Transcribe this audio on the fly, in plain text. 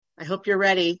I hope you're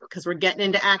ready because we're getting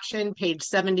into action, page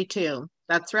 72.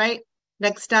 That's right.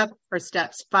 Next step are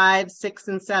steps 5, 6,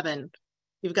 and 7.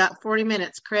 You've got 40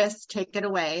 minutes. Chris, take it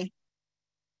away.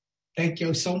 Thank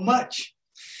you so much.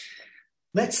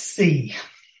 Let's see.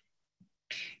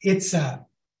 It's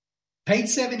page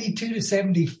 72 to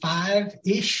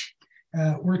 75-ish.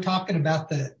 We're talking about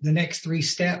the next 3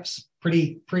 steps.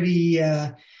 Pretty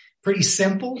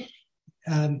simple.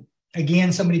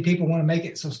 Again, so many people want to make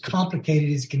it so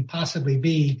complicated as it can possibly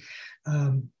be.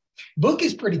 Book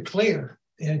is pretty clear.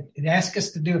 It asks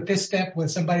us to do a 5th step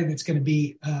with somebody that's going to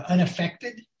be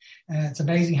unaffected. It's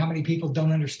amazing how many people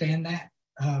don't understand that.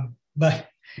 But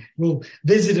we'll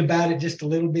visit about it just a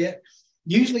little bit.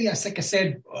 Usually, like I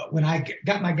said, when I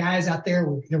got my guys out there,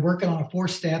 they're working on a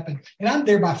 4th step, and I'm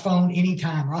there by phone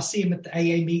anytime, or I'll see them at the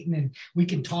AA meeting, and we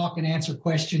can talk and answer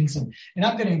questions, and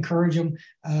I'm going to encourage them.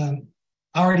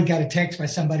 I already got a text by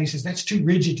somebody who says, that's too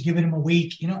rigid, giving them a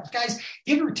week. Guys,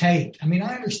 give or take. I mean,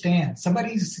 I understand.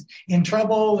 Somebody's in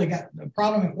trouble, they got a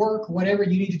problem at work, whatever,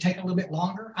 you need to take a little bit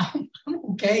longer. I'm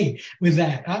okay with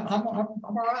that. I'm all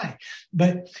right.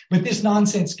 But this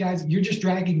nonsense, guys, you're just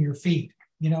dragging your feet.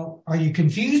 Are you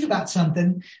confused about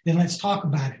something? Then let's talk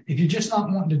about it. If you're just not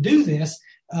wanting to do this,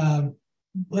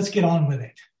 let's get on with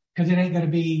it. Because it ain't going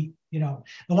to be, the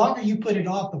longer you put it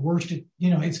off, the worse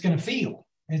it's going to feel.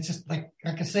 It's just like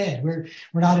I said, we're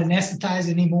not anesthetized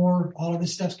anymore. All of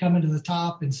this stuff's coming to the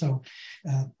top. And so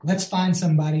let's find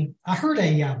somebody. I heard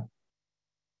a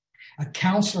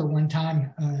counselor one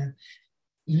time,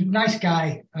 nice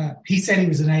guy. He said he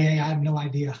was an AA. I have no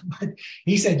idea. But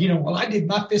he said, I did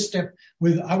my 5th step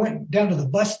I went down to the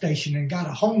bus station and got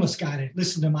a homeless guy to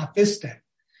listen to my 5th step.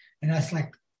 And I was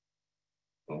like,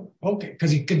 oh, okay.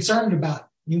 Because he's concerned about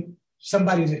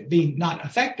somebody that being not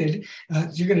affected,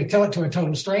 you're going to tell it to a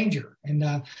total stranger. And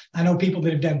I know people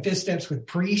that have done 5th steps with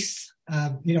priests.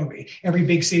 Every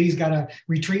big city's got a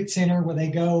retreat center where they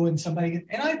go and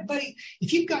buddy,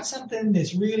 if you've got something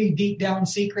that's really deep down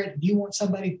secret, you want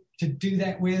somebody to do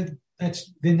that with, that's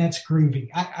groovy.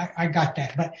 I got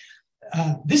that. But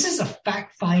this is a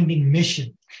fact-finding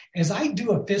mission. As I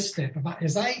do a 5th step,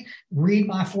 as I read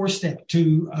my 4th step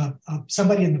to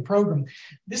somebody in the program,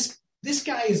 this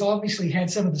guy has obviously had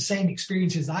some of the same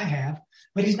experiences I have,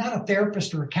 but he's not a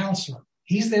therapist or a counselor.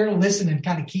 He's there to listen and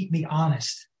kind of keep me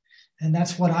honest. And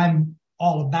that's what I'm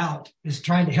all about, is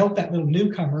trying to help that little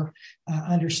newcomer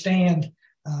understand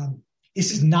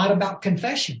this is not about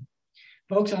confession.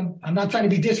 Folks, I'm not trying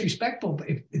to be disrespectful, but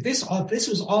if this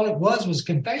was all it was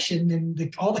confession, then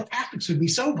all the Catholics would be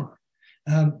sober.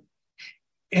 And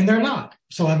they're not.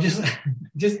 So I'm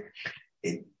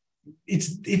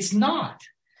it's not.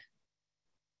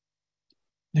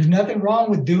 There's nothing wrong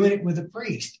with doing it with a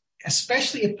priest,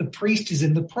 especially if the priest is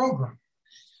in the program.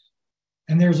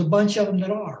 And there's a bunch of them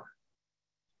that are.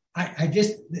 I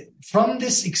just, from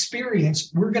this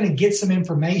experience, we're going to get some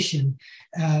information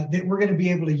that we're going to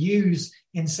be able to use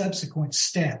in subsequent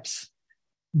steps.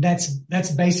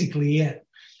 That's basically it.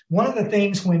 One of the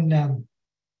things when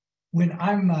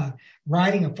I'm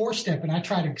writing a 4th step and I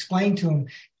try to explain to them,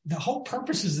 the whole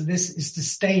purposes of this is to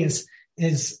stay as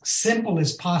simple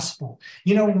as possible.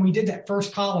 When we did that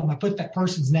first column, I put that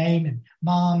person's name and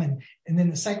mom, and then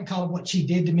the second column, what she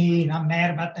did to me, and I'm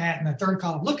mad about that. And the third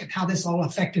column, look at how this all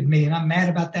affected me, and I'm mad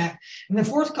about that. And the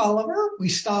 4th column, we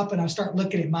stop and I start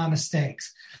looking at my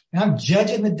mistakes. And I'm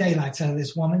judging the daylights out of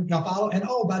this woman. Y'all follow? And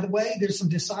by the way, there's some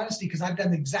dishonesty because I've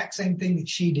done the exact same thing that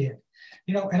she did.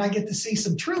 And I get to see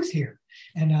some truth here.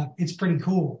 And it's pretty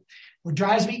cool. What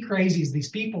drives me crazy is these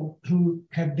people who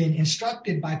have been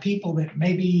instructed by people that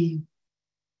maybe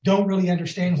don't really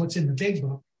understand what's in the big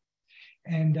book,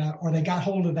 and or they got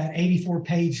hold of that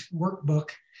 84-page workbook,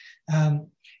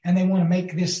 and they want to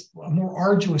make this a more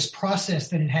arduous process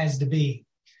than it has to be.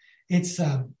 It's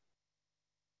oh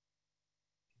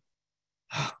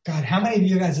God, how many of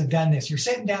you guys have done this? You're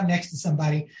sitting down next to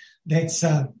somebody that's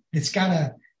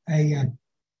got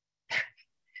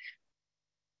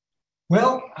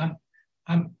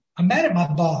I'm mad at my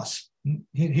boss. And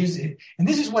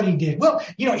this is what he did. Well,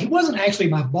 he wasn't actually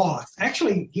my boss.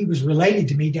 Actually, he was related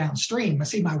to me downstream. I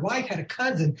see my wife had a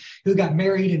cousin who got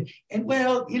married and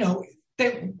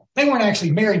they weren't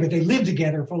actually married, but they lived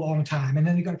together for a long time. And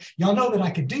then they go, y'all know that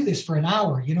I could do this for an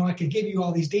hour. I could give you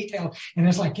all these details. And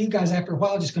it's like you guys, after a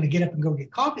while, just going to get up and go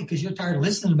get coffee because you're tired of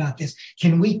listening about this.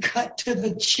 Can we cut to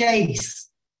the chase?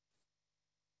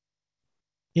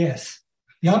 Yes.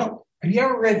 Y'all know. Have you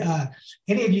ever read,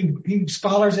 any of you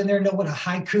scholars in there know what a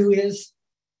haiku is?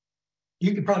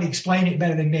 You could probably explain it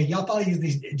better than me. Y'all probably use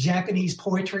these Japanese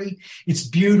poetry. It's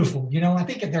beautiful. I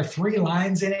think there are 3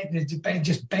 lines in it. And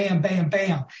just bam, bam,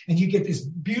 bam. And you get this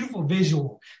beautiful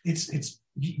visual. It's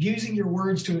using your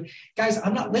words to it. Guys,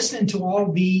 I'm not listening to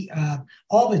all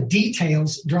the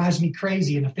details drives me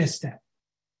crazy in a 5th step.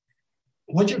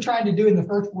 What you're trying to do in the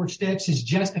first 4 steps is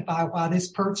justify why this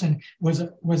person was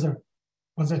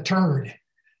a turd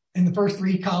in the first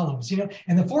 3 columns,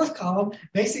 And the 4th column,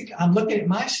 basically, I'm looking at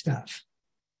my stuff.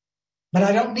 But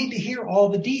I don't need to hear all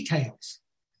the details.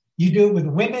 You do it with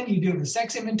women, you do it with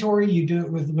sex inventory, you do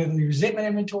it with your resentment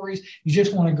inventories. You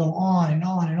just want to go on and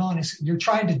on and on. You're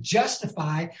trying to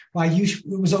justify why it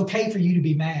was okay for you to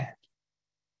be mad.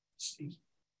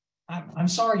 I'm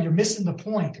sorry, you're missing the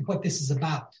point of what this is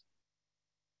about.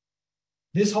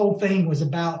 This whole thing was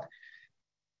about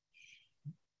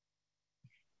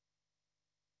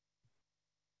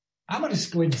I'm going to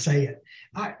just go ahead and say it.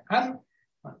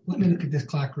 Let me look at this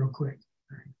clock real quick.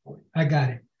 I got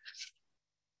it.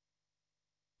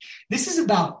 This is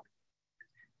about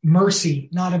mercy,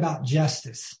 not about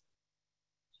justice.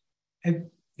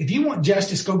 If you want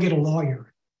justice, go get a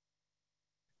lawyer.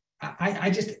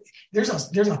 There's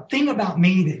a thing about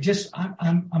me that just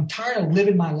I'm tired of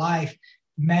living my life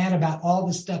mad about all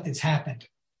the stuff that's happened.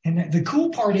 And the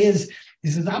cool part is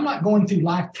that I'm not going through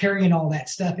life carrying all that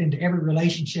stuff into every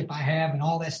relationship I have and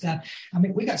all that stuff. I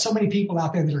mean, we got so many people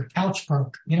out there that are couch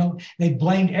broke. They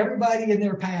blamed everybody in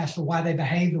their past for why they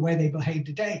behaved the way they behave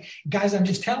today. Guys, I'm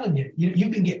just telling you,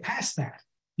 you can get past that.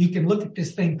 You can look at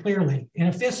this thing clearly. In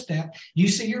a 5th step, you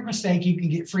see your mistake, you can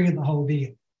get free of the whole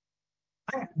deal.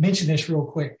 I mention this real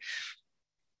quick.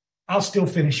 I'll still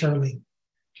finish early.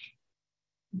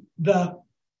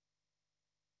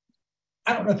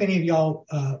 I don't know if any of y'all,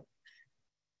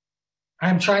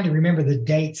 I'm trying to remember the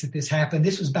dates that this happened.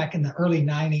 This was back in the early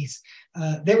 90s.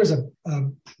 There was a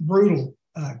brutal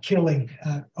killing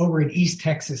over in East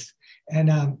Texas.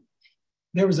 And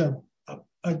there was a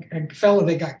fellow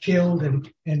that got killed,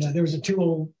 and there was 2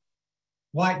 old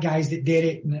white guys that did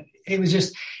it. And it was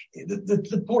just,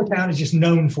 the poor town is just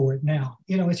known for it now.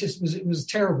 It was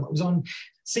terrible. It was on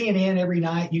CNN every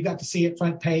night. You got to see it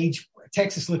front page.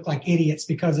 Texas looked like idiots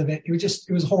because of it.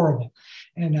 It was horrible.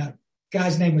 And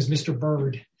guy's name was Mr.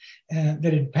 Byrd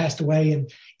that had passed away.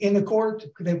 And in the court,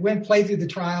 they played through the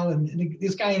trial, and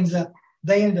this guy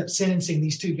they ended up sentencing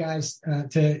these 2 guys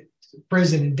to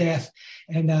prison and death,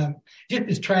 and just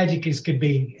as tragic as could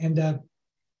be. And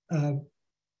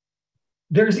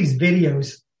there's these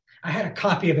videos. I had a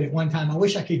copy of it at one time. I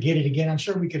wish I could get it again. I'm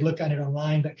sure we could look at it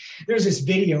online, but there's this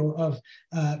video of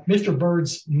Mr.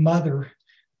 Byrd's mother,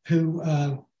 who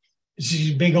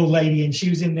she's a big old lady, and she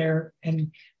was in there.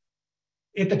 And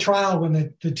at the trial, when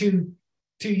the two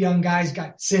young guys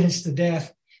got sentenced to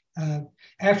death,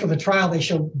 after the trial, they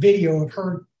showed video of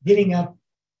her getting up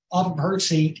off of her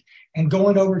seat and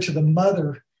going over to the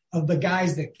mother of the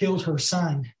guys that killed her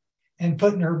son and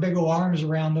putting her big old arms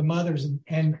around the mothers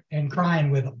and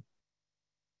crying with them.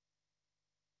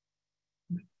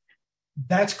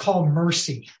 That's called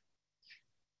mercy.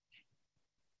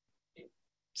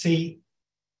 See,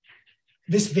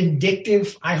 this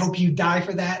vindictive, I hope you die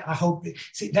for that.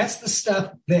 That's the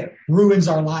stuff that ruins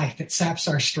our life, that saps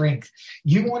our strength.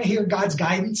 You want to hear God's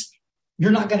guidance?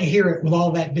 You're not going to hear it with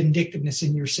all that vindictiveness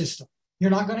in your system. You're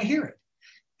not going to hear it.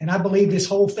 And I believe this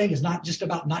whole thing is not just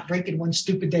about not drinking one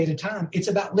stupid day at a time. It's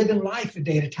about living life a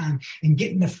day at a time and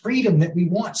getting the freedom that we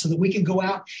want so that we can go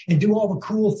out and do all the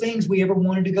cool things we ever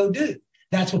wanted to go do.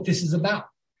 That's what this is about.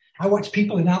 I watch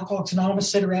people in Alcoholics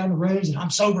Anonymous sit around the rooms, and I'm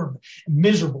sober,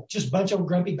 miserable, just a bunch of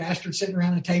grumpy bastards sitting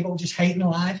around the table, just hating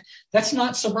life. That's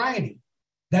not sobriety.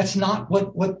 That's not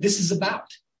what this is about.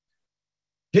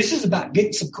 This is about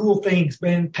getting some cool things,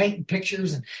 man, painting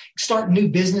pictures and starting new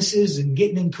businesses and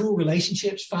getting in cool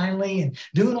relationships finally and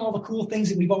doing all the cool things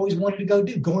that we've always wanted to go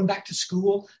do, going back to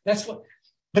school.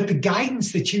 But the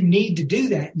guidance that you need to do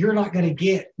that, you're not going to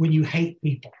get when you hate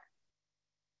people.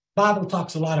 Bible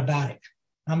talks a lot about it.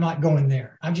 I'm not going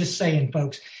there. I'm just saying,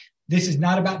 folks, this is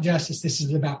not about justice. This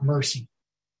is about mercy.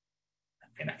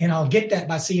 And I'll get that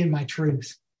by seeing my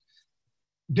truth.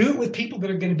 Do it with people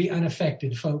that are going to be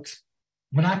unaffected, folks.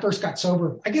 When I first got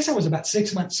sober, I guess I was about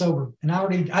 6 months sober, and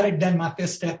I'd had done my 5th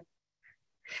step.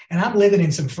 And I'm living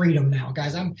in some freedom now,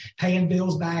 guys. I'm paying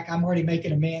bills back. I'm already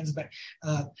making amends. But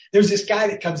there's this guy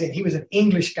that comes in. He was an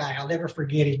English guy. I'll never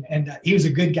forget him. And he was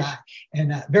a good guy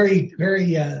and very,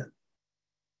 very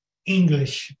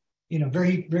English,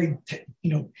 very, very,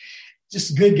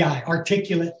 just a good guy,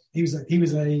 articulate. He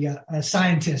was a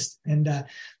scientist. And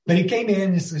But he came in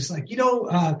and it's like,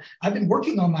 I've been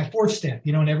working on my fourth step,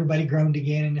 and everybody groaned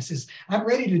again. And it says, I'm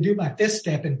ready to do my fifth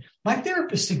step. And my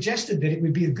therapist suggested that it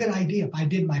would be a good idea if I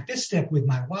did my fifth step with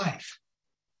my wife.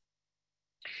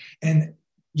 And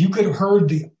you could have heard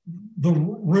the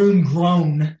room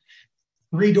groan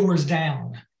 3 doors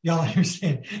down. Y'all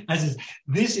understand? I said,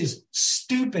 this is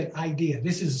stupid idea.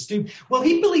 This is a stupid. Well,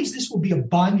 he believes this will be a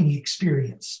bonding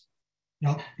experience.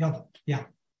 Yeah.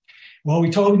 Well,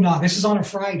 we told him, no, this is on a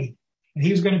Friday, and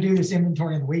he was going to do this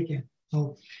inventory on the weekend.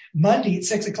 So Monday at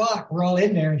 6:00, we're all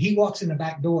in there, and he walks in the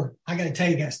back door. I got to tell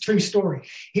you guys, true story.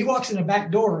 He walks in the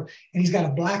back door, and he's got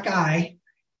a black eye,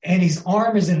 and his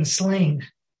arm is in a sling.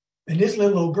 And this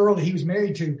little old girl that he was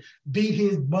married to beat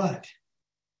his butt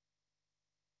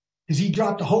because he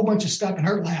dropped a whole bunch of stuff in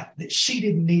her lap that she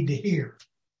didn't need to hear.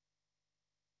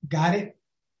 Got it?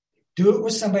 Do it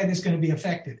with somebody that's going to be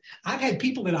effective. I've had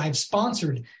people that I've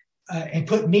sponsored and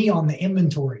put me on the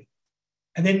inventory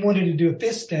and then wanted to do a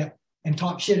fifth step and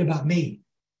talk shit about me.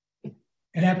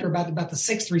 And after about the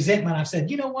sixth resentment, I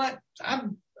said, you know what?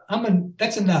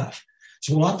 That's enough.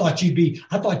 So, well, I thought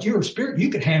you were a spirit. You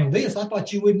could handle this. I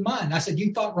thought you wouldn't mind. I said,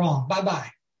 you thought wrong.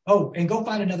 Bye-bye. Oh, and go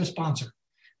find another sponsor.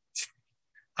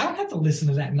 I don't have to listen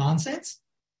to that nonsense.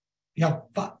 Don't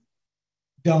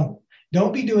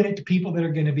be doing it to people that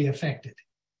are going to be affected.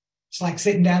 It's like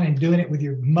sitting down and doing it with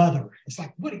your mother. It's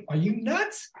like, what are you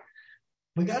nuts?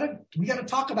 We gotta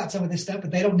talk about some of this stuff,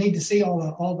 but they don't need to see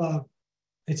all the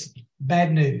it's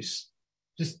bad news.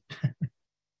 Just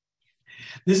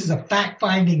this is a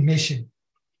fact-finding mission.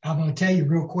 I'm going to tell you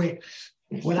real quick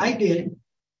what I did.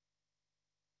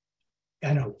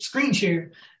 I know, screen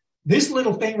share. This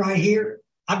little thing right here,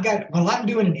 while I'm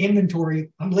doing an inventory,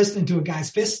 I'm listening to a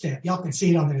guy's fifth step. Y'all can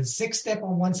see it on there. 6 step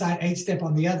on one side, 8 step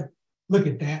on the other. Look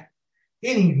at that.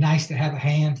 It ain't nice to have a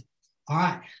hand. All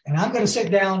right. And I'm going to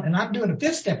sit down and I'm doing a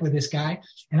fifth step with this guy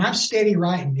and I'm steady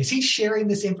writing. Is he sharing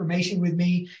this information with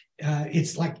me?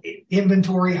 It's like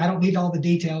inventory. I don't need all the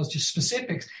details, just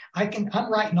specifics.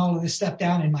 I'm writing all of this stuff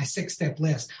down in my 6 step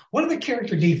list. What are the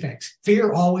character defects?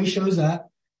 Fear always shows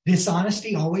up.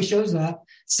 Dishonesty always shows up.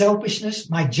 Selfishness,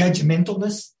 my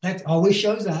judgmentalness, that always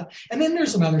shows up. And then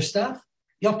there's some other stuff.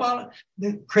 You'll follow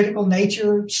the critical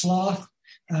nature, sloth,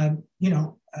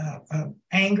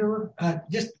 anger.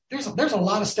 Just there's a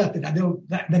lot of stuff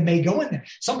that may go in there.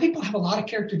 Some people have a lot of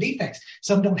character defects.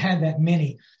 Some don't have that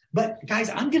many. But guys,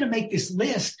 I'm going to make this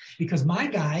list because my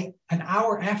guy, an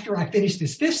hour after I finish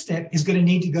this 5th step, is going to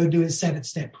need to go do his 7th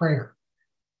step prayer.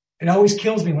 It always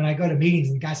kills me when I go to meetings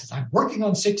and the guy says, I'm working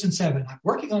on 6 and 7. I'm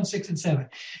working on 6 and 7.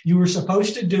 You were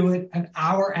supposed to do it an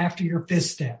hour after your 5th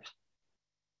step.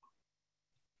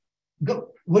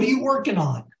 Go. What are you working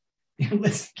on?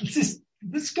 Let's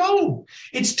go.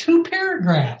 It's 2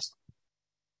 paragraphs.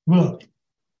 Look,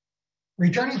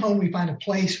 returning home, we find a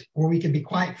place where we can be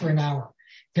quiet for an hour,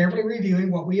 carefully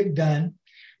reviewing what we have done.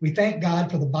 We thank God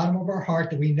for the bottom of our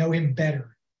heart that we know him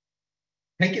better.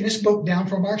 Taking this book down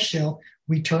from our shelf,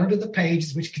 we turn to the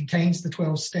page which contains the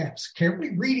 12 steps.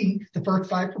 Carefully reading the first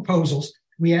 5 proposals,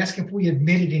 we ask if we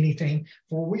admitted anything,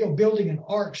 for we are building an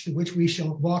arch through which we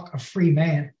shall walk a free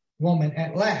woman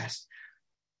at last.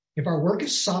 If our work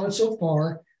is solid so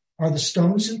far, are the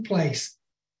stones in place,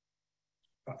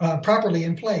 properly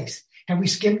in place? Have we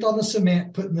skimped on the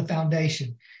cement, put in the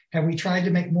foundation? Have we tried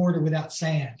to make mortar without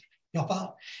sand? Y'all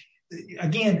follow?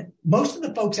 Again, most of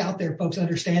the folks out there, folks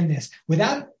understand this.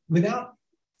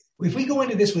 If we go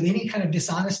into this with any kind of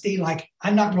dishonesty, like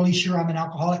I'm not really sure I'm an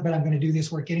alcoholic, but I'm going to do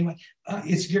this work anyway,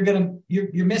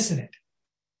 you're missing it.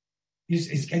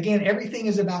 Again, everything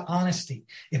is about honesty.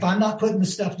 If I'm not putting the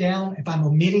stuff down, if I'm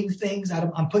omitting things,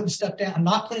 I'm putting stuff down. I'm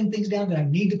not putting things down that I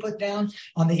need to put down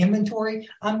on the inventory.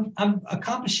 I'm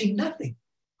accomplishing nothing.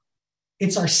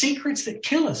 It's our secrets that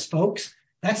kill us, folks.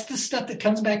 That's the stuff that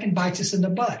comes back and bites us in the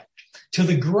butt. To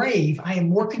the grave, I am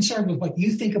more concerned with what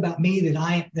you think about me than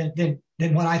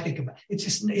what I think about.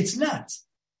 It's nuts.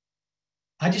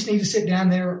 I just need to sit down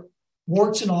there,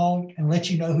 warts and all, and let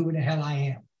you know who in the hell I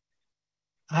am.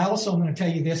 I also am going to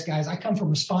tell you this, guys. I come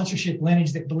from a sponsorship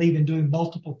lineage that believe in doing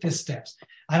multiple 5th steps.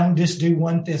 I don't just do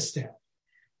one 5th step.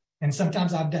 And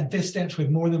sometimes I've done 5th steps with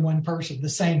more than one person, the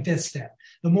same 5th step.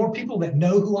 The more people that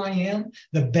know who I am,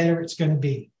 the better it's going to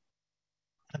be.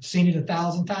 I've seen it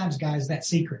 1,000 times, guys, that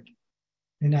secret.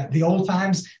 And the old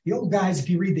guys, if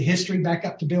you read the history back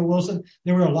up to Bill Wilson,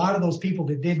 there were a lot of those people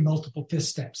that did multiple 5th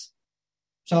steps.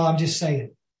 So I'm just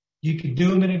saying, you can do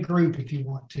them in a group if you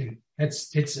want to.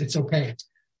 It's okay.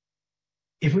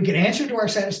 If we can answer to our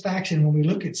satisfaction when we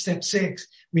look at step 6,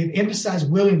 we have emphasized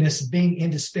willingness of being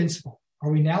indispensable.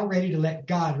 Are we now ready to let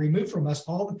God remove from us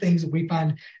all the things that we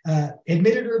find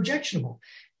admitted or objectionable?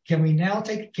 Can he now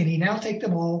take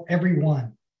them all, every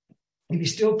one? If you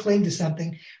still cling to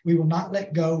something, we will not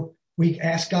let go. We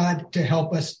ask God to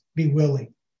help us be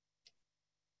willing.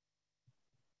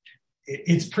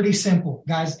 It's pretty simple,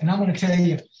 guys. And I'm going to tell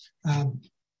you,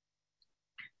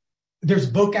 there's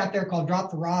a book out there called Drop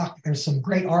the Rock. There's some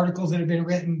great articles that have been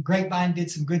written. Grapevine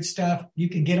did some good stuff. You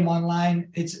can get them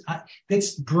online.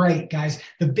 It's great, guys.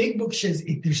 The big book says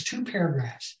there's 2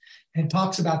 paragraphs and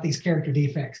talks about these character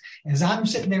defects. As I'm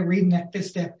sitting there reading that 5th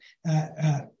step,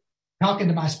 talking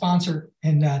to my sponsor,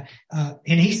 and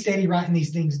he's steady writing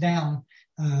these things down.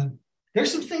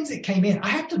 There's some things that came in. I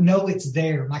have to know it's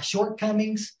there. My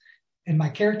shortcomings and my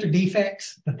character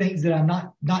defects, the things that I'm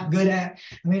not good at.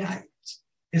 I mean,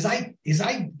 as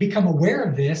I become aware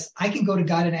of this, I can go to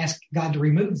God and ask God to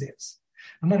remove this.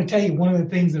 I'm going to tell you, one of the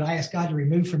things that I asked God to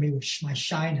remove from me was my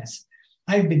shyness.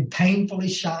 I've been painfully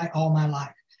shy all my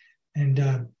life.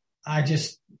 And I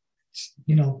just,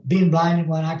 being blind,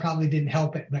 well, I probably didn't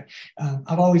help it. But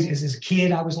I've always, as a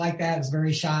kid, I was like that. I was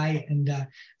very shy. And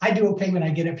I do okay when I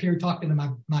get up here talking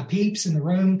to my peeps in the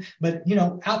room. But,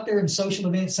 out there in social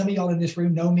events, some of y'all in this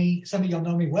room know me. Some of y'all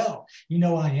know me well. I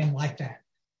am like that.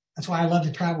 That's why I love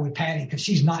to travel with Patty, because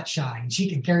she's not shy and she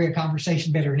can carry a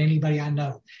conversation better than anybody I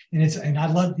know. And I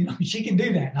love, she can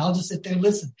do that. And I'll just sit there and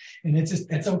listen. And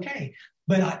that's okay.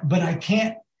 But I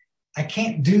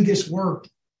can't do this work.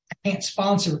 I can't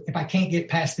sponsor if I can't get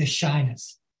past this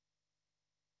shyness.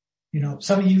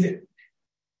 Some of you that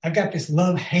I've got this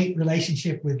love-hate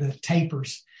relationship with the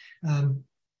tapers.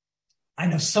 I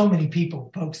know so many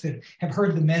people, folks, that have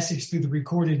heard the message through the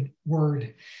recorded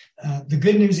word. The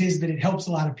good news is that it helps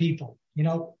a lot of people.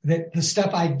 That the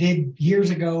stuff I did years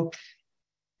ago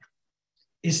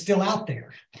is still out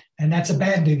there. And that's a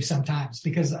bad news sometimes,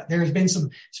 because there has been some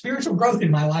spiritual growth in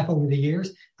my life over the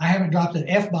years. I haven't dropped an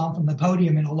F-bomb from the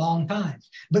podium in a long time.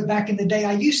 But back in the day,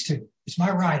 I used to. It's my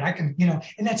right. I can,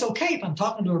 and that's okay if I'm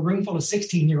talking to a room full of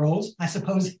 16-year-olds. I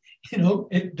suppose, they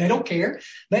don't care.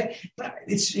 But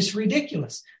it's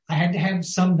ridiculous. I had to have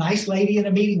some nice lady in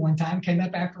a meeting one time, came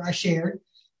up after I shared,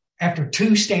 after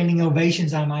 2 standing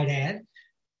ovations, I might add,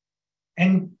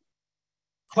 and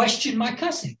questioned my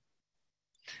cussing.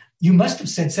 You must have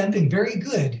said something very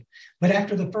good, but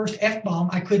after the first F-bomb,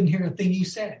 I couldn't hear a thing you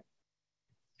said.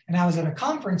 And I was at a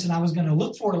conference, and I was going to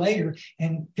look for her later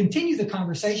and continue the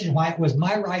conversation why it was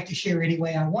my right to share any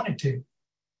way I wanted to.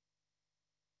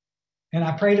 And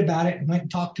I prayed about it and went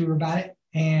and talked to her about it,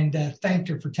 and thanked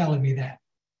her for telling me that,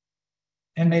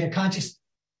 and made a conscious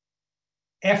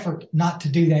effort not to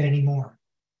do that anymore.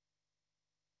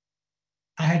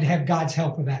 I had to have God's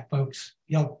help with that, folks.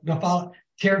 Follow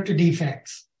character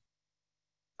defects.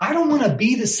 I don't want to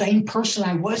be the same person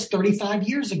I was 35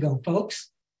 years ago, folks.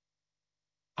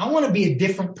 I want to be a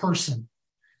different person.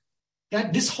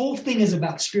 This whole thing is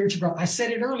about spiritual growth. I said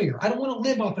it earlier. I don't want to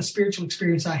live off a spiritual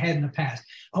experience I had in the past.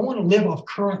 I want to live off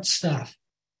current stuff.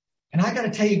 And I got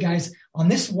to tell you guys, on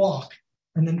this walk,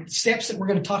 and the steps that we're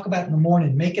going to talk about in the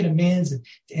morning, making amends,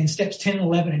 and steps 10,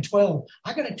 11, and 12,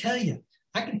 I got to tell you,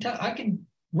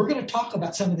 we're going to talk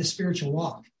about some of this spiritual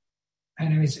walk.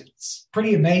 And it's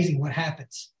pretty amazing what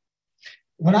happens.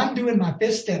 When I'm doing my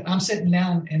 5th step, I'm sitting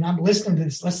down and I'm listening to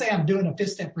this. Let's say I'm doing a 5th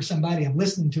step for somebody. I'm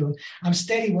listening to them. I'm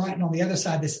steady writing on the other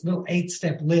side this little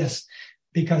 8-step list,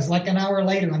 because like an hour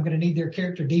later, I'm going to need their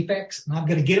character defects, and I'm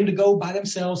going to get them to go by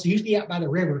themselves, usually out by the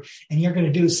river, and you're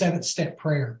going to do a 7th step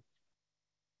prayer.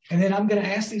 And then I'm going to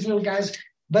ask these little guys,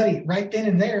 buddy, right then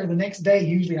and there, the next day,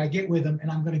 usually I get with them,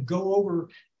 and I'm going to go over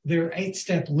their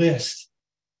 8-step list.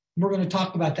 We're going to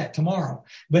talk about that tomorrow.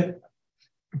 But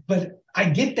I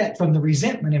get that from the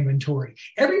resentment inventory.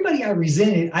 Everybody I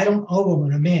resented, I don't owe them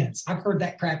an amends. I've heard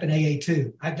that crap in AA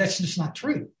too. That's just not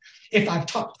true. If I've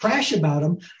talked trash about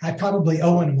them, I probably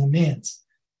owe them amends.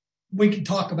 We can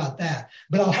talk about that.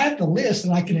 But I'll have the list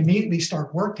and I can immediately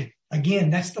start working. Again,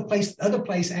 that's the other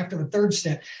place after the 3rd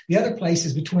step. The other place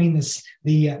is between my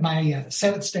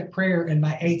 7th step prayer and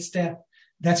my 8th step.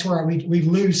 That's where we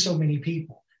lose so many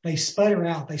people. They sputter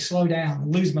out, they slow down,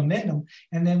 lose momentum,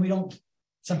 and then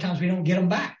sometimes we don't get them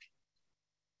back.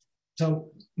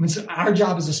 So our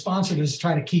job as a sponsor is to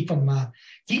try to keep them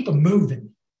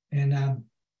moving. And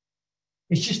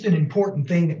it's just an important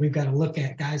thing that we've got to look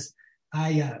at, guys.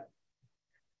 It's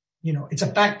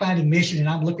a fact-finding mission, and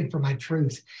I'm looking for my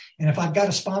truth. And if I've got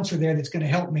a sponsor there that's going to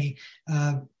help me,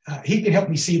 he can help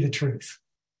me see the truth.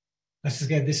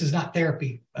 This is not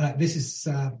therapy. This is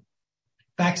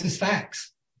facts is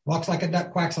facts. Walks like a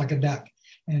duck, quacks like a duck.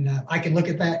 And I can look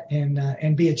at that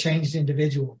and be a changed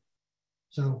individual.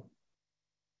 So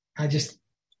I just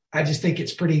think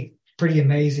it's pretty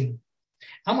amazing.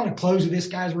 I'm going to close with this,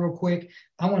 guys, real quick.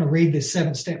 I want to read this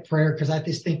 7-step prayer because I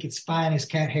just think it's fine as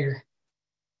cat hair.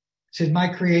 It says, my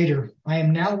Creator, I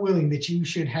am now willing that you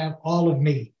should have all of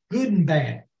me, good and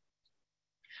bad.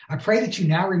 I pray that you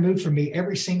now remove from me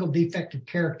every single defective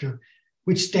character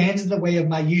which stands in the way of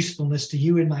my usefulness to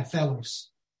you and my fellows.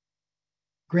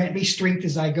 Grant me strength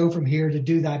as I go from here to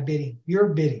do thy bidding, your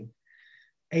bidding.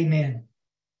 Amen.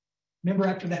 Remember,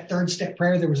 after that 3rd-step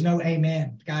prayer, there was no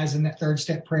amen, guys, in that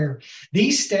 3rd-step prayer.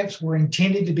 These steps were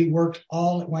intended to be worked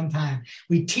all at one time.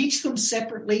 We teach them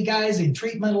separately, guys, in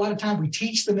treatment. A lot of times we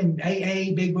teach them in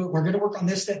AA, Big Book. We're going to work on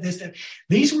this step, this step.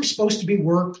 These were supposed to be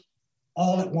worked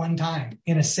all at one time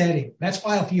in a setting. That's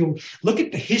why if you look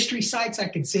at the history sites, I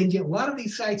can send you a lot of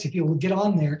these sites if you'll get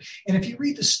on there. And if you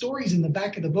read the stories in the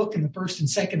back of the book in the 1st and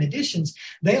 2nd editions,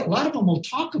 a lot of them will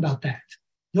talk about that.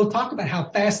 They'll talk about how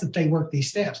fast that they work these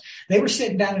steps. They were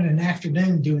sitting down in an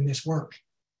afternoon doing this work.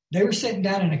 They were sitting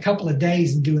down in a couple of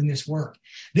days and doing this work.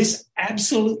 This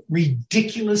absolute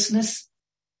ridiculousness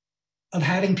of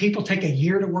having people take a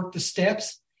year to work the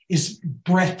steps is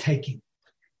breathtaking.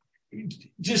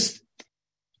 Just,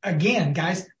 again,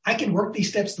 guys, I can work these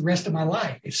steps the rest of my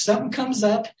life. If something comes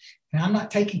up and I'm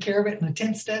not taking care of it in the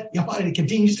 10th step, it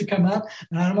continues to come up,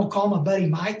 and I'm going to call my buddy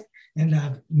Mike, and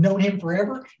I've known him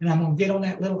forever, and I'm going to get on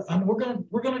that little,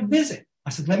 we're going to visit. I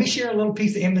said, let me share a little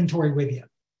piece of inventory with you.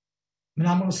 And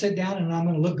I'm going to sit down and I'm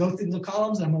going to go through the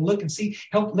columns. And I'm going to look and see,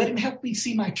 let him help me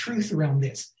see my truth around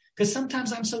this. Because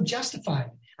sometimes I'm so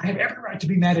justified. I have every right to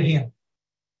be mad at him.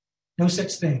 No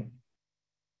such thing.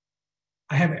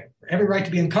 I have every right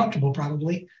to be uncomfortable,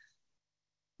 probably.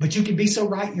 But you can be so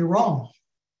right, you're wrong.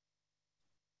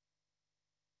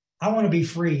 I want to be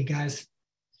free, guys.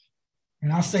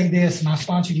 And I'll say this, my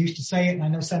sponsor used to say it, and I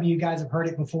know some of you guys have heard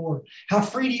it before. How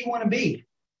free do you want to be?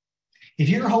 If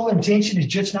your whole intention is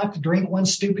just not to drink one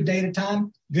stupid day at a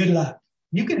time, good luck.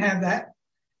 You can have that.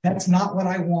 That's not what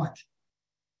I want.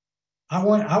 I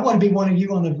want to be one of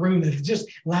you on the room that's just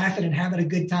laughing and having a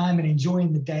good time and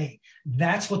enjoying the day.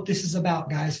 That's what this is about,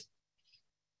 guys.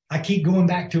 I keep going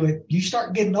back to it. You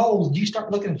start getting old, you start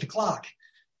looking at the clock.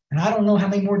 And I don't know how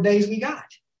many more days we got.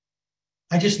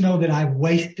 I just know that I've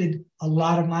wasted a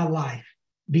lot of my life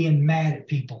being mad at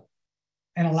people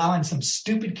and allowing some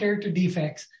stupid character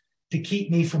defects to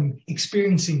keep me from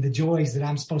experiencing the joys that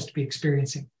I'm supposed to be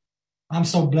experiencing. I'm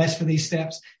so blessed for these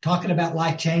steps. Talking about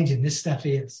life changing, this stuff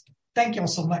is. Thank y'all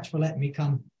so much for letting me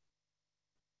come.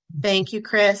 Thank you,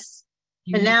 Chris.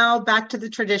 And now back to the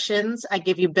traditions. I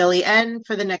give you Billy N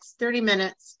for the next 30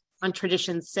 minutes on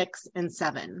traditions 6 and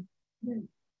 7.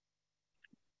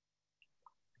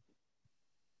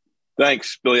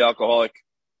 Thanks, Billy Alcoholic.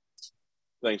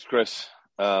 Thanks, Chris.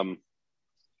 So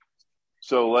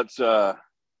let's, I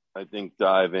think,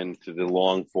 dive into the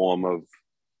long form of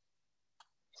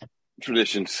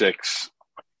tradition 6,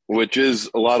 which is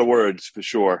a lot of words for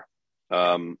sure.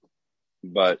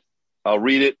 But I'll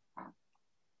read it.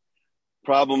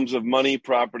 Problems of money,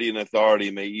 property, and authority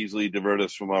may easily divert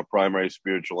us from our primary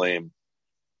spiritual aim.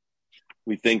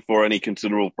 We think for any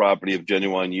considerable property of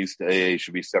genuine use to AA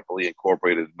should be separately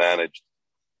incorporated and managed,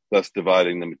 thus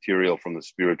dividing the material from the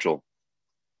spiritual.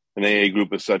 An AA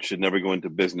group as such should never go into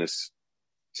business.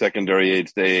 Secondary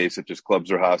aids to AA, such as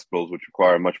clubs or hospitals, which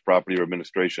require much property or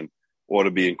administration, ought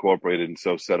to be incorporated and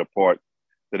so set apart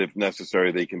that if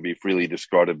necessary, they can be freely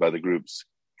discarded by the groups.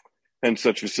 Hence,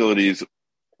 such facilities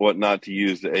ought not to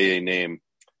use the AA name.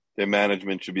 Their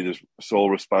management should be the sole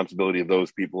responsibility of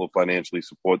those people who financially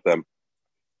support them.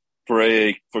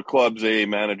 For clubs, AA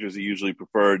managers are usually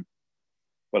preferred,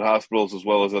 but hospitals as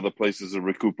well as other places of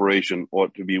recuperation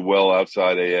ought to be well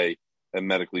outside AA and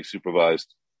medically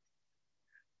supervised.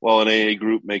 While an AA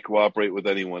group may cooperate with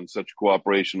anyone, such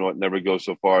cooperation ought never go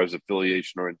so far as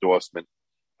affiliation or endorsement,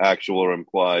 actual or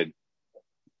implied.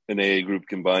 An AA group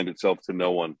can bind itself to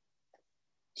no one.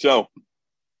 So,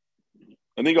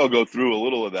 I think I'll go through a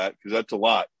little of that because that's a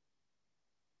lot.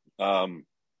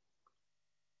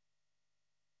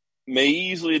 May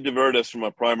easily divert us from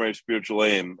our primary spiritual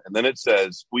aim. And then it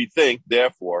says, we think,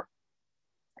 therefore,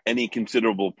 any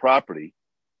considerable property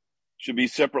should be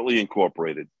separately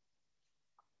incorporated,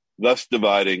 thus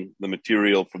dividing the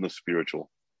material from the spiritual.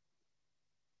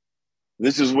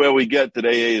 This is where we get that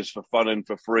AA is for fun and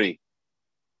for free.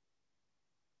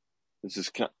 This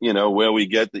is, where we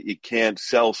get that you can't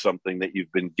sell something that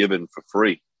you've been given for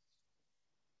free.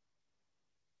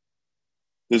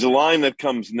 There's a line that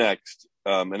comes next.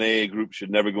 An AA group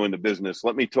should never go into business.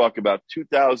 Let me talk about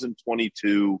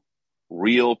 2022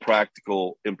 real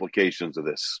practical implications of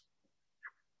this.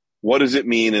 What does it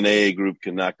mean an AA group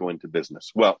cannot go into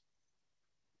business? Well,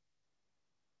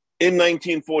 in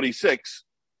 1946,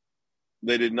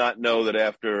 they did not know that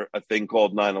after a thing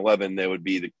called 9/11, there would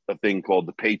be a thing called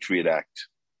the Patriot Act.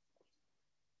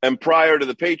 And prior to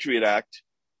the Patriot Act,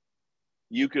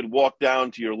 you could walk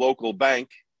down to your local bank.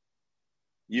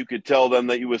 You could tell them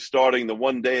that you were starting the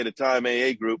one day at a time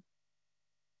AA group.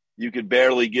 You could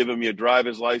barely give them your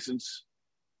driver's license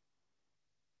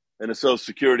and a social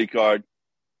security card,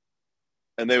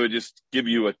 and they would just give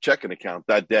you a checking account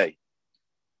that day.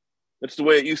 That's the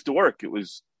way it used to work. It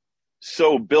was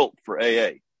so built for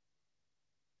AA.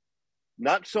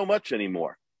 Not so much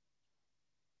anymore.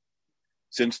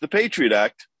 Since the Patriot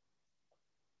Act,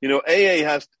 AA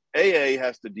has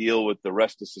to deal with the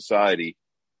rest of society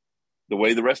the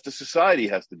way the rest of society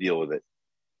has to deal with it.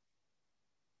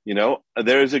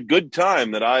 There's a good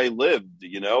time that I lived,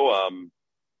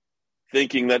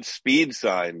 thinking that speed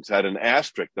signs had an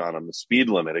asterisk on them, the speed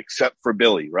limit, except for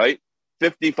Billy, right?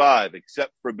 55,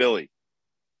 except for Billy.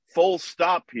 Full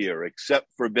stop here, except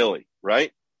for Billy,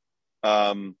 right?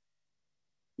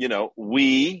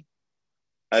 We,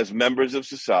 as members of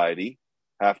society,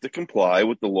 have to comply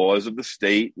with the laws of the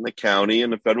state and the county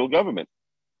and the federal government.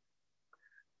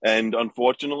 And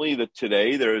unfortunately,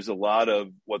 today there is a lot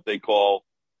of what they call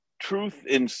truth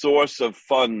in source of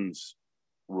funds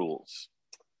rules.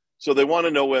 So they want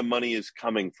to know where money is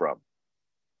coming from.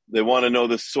 They want to know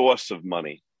the source of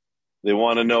money. They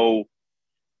want to know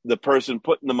the person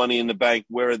putting the money in the bank,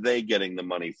 where are they getting the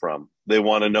money from? They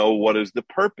want to know what is the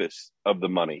purpose of the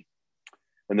money.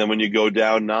 And then when you go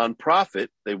down nonprofit,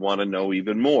 they want to know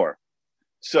even more.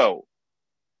 So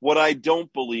what I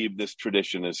don't believe this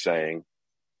tradition is saying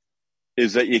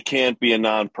is that you can't be a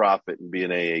nonprofit and be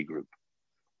an AA group,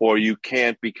 or you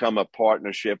can't become a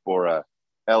partnership or a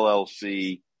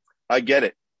LLC. I get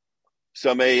it.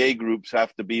 Some AA groups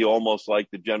have to be almost like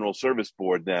the General Service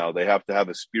Board now. They have to have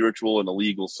a spiritual and a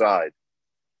legal side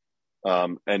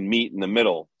and meet in the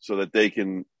middle so that they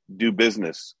can do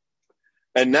business.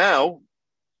 And now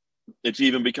it's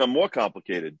even become more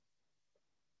complicated.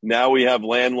 Now we have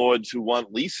landlords who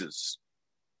want leases,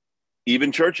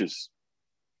 even churches.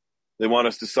 They want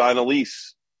us to sign a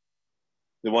lease.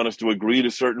 They want us to agree to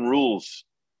certain rules.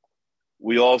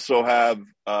 We also have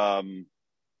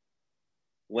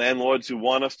landlords who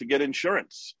want us to get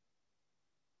insurance.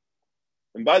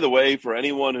 And by the way, for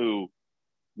anyone who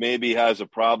maybe has a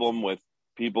problem with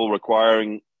people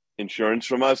requiring insurance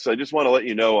from us, I just want to let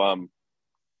you know,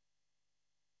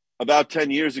 about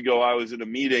 10 years ago, I was in a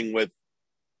meeting with,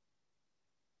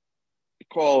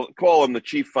 call him the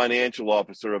chief financial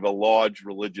officer of a large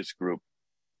religious group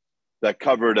that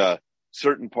covered a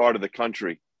certain part of the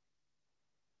country.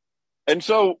 And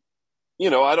so,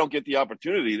 I don't get the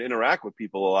opportunity to interact with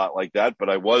people a lot like that, but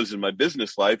I was in my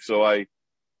business life. So I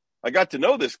got to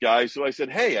know this guy. So I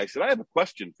said, hey, I have a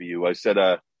question for you. I said,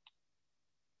 I've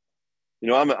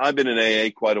been in AA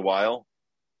quite a while,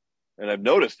 and I've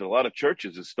noticed that a lot of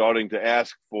churches are starting to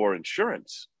ask for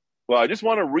insurance. Well, I just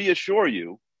want to reassure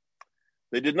you,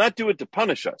 they did not do it to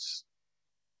punish us.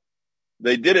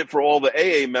 They did it for all the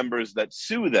AA members that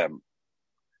sue them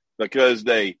because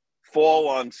they fall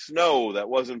on snow that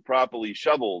wasn't properly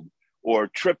shoveled, or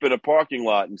trip in a parking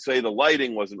lot and say the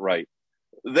lighting wasn't right.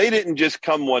 They didn't just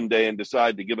come one day and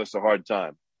decide to give us a hard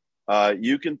time.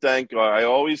 You can thank, I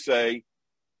always say,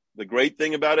 the great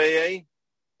thing about AA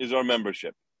is our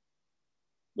membership.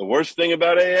 The worst thing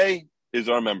about AA is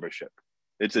our membership.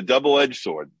 It's a double-edged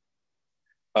sword.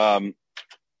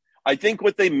 I think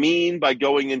what they mean by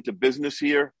going into business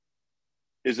here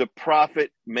is a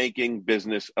profit-making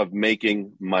business of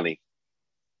making money.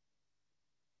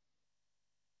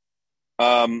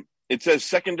 It says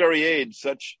secondary aid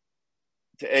such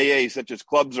to AA, such as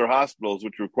clubs or hospitals,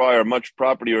 which require much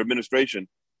property or administration,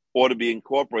 ought to be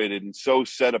incorporated and so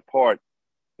set apart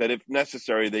that if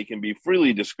necessary, they can be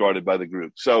freely discarded by the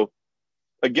group. So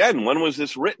again, when was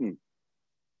this written?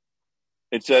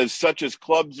 It says such as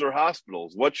clubs or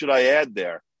hospitals. What should I add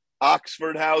there?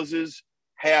 Oxford houses,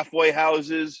 halfway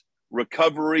houses,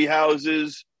 recovery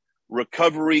houses,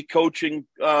 recovery coaching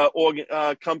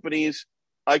companies.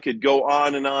 I could go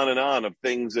on and on and on of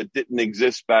things that didn't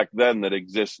exist back then that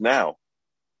exist now.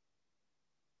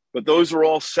 But those are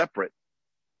all separate,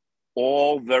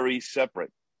 all very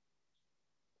separate.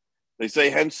 They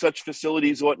say, hence such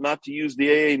facilities ought not to use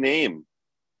the AA name.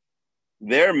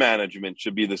 Their management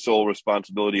should be the sole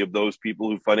responsibility of those people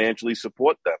who financially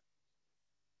support them.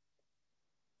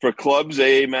 For clubs,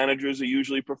 AA managers are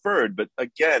usually preferred. But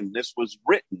again, this was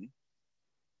written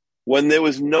when there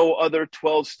was no other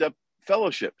 12-step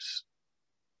fellowships.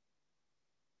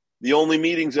 The only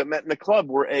meetings that met in the club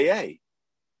were AA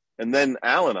and then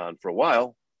Al-Anon for a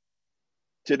while.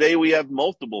 Today we have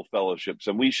multiple fellowships,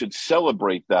 and we should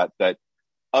celebrate that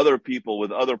other people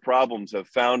with other problems have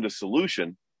found a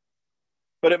solution,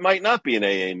 but it might not be an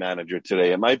AA manager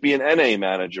today. It might be an NA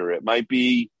manager. It might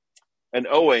be an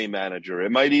OA manager.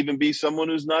 It might even be someone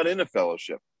who's not in a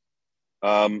fellowship.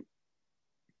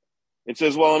 It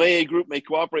says, while an AA group may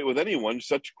cooperate with anyone,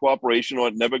 such cooperation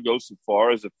ought never go so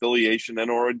far as affiliation and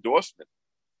or endorsement,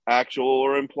 actual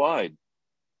or implied.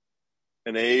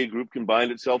 An AA group can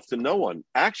bind itself to no one.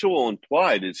 Actual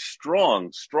implied is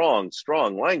strong, strong,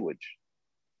 strong language.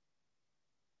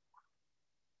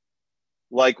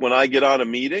 Like when I get on a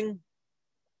meeting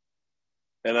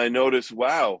and I notice,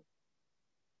 wow,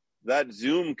 that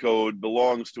Zoom code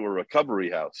belongs to a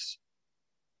recovery house,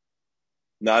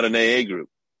 not an AA group.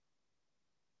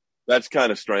 That's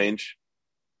kind of strange.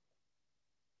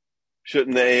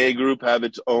 Shouldn't the AA group have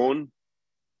its own?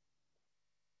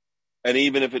 And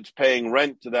even if it's paying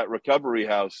rent to that recovery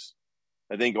house,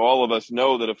 I think all of us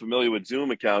know that are familiar with Zoom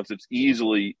accounts, it's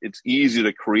easy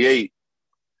to create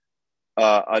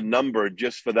a number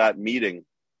just for that meeting,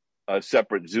 a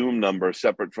separate Zoom number,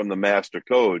 separate from the master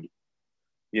code.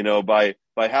 You know, by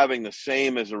having the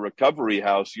same as a recovery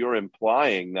house, you're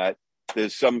implying that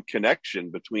there's some connection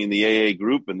between the AA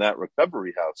group and that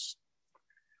recovery house.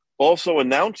 Also,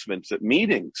 announcements at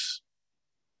meetings.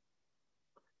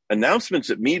 Announcements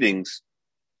at meetings.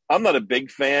 I'm not a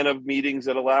big fan of meetings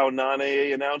that allow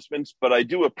non-AA announcements, but I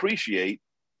do appreciate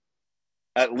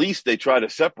at least they try to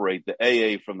separate the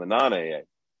AA from the non-AA.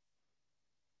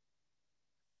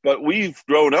 But we've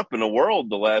grown up in a world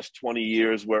the last 20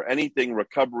 years where anything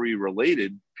recovery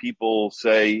related, people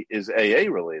say is AA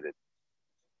related.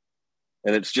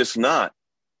 And it's just not.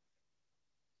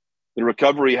 The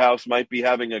recovery house might be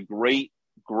having a great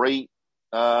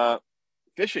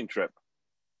fishing trip.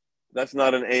 That's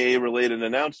not an AA-related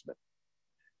announcement.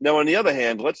 Now, on the other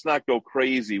hand, let's not go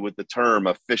crazy with the term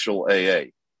official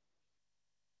AA.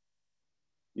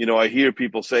 You know, I hear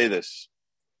people say this.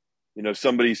 You know,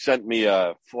 somebody sent me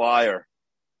a flyer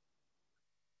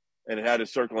and it had a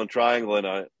circle and triangle in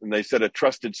it, and they said a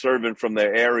trusted servant from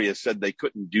their area said they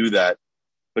couldn't do that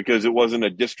because it wasn't a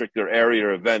district or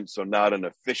area event, so not an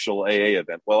official AA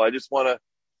event. Well, I just want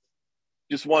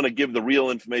to give the real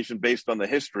information based on the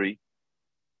history.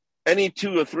 Any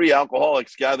 2 or 3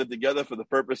 alcoholics gathered together for the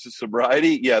purpose of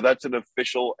sobriety, yeah, that's an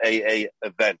official AA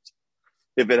event.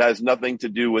 If it has nothing to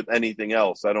do with anything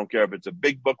else, I don't care if it's a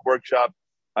big book workshop.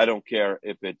 I don't care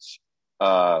if it's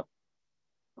a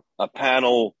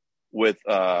panel with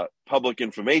public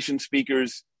information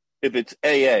speakers. If it's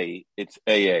AA, it's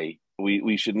AA.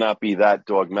 We should not be that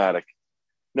dogmatic.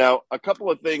 Now, a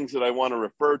couple of things that I want to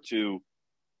refer to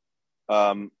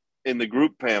in the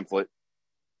group pamphlet,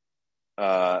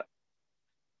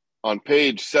 on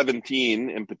page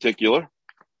 17 in particular,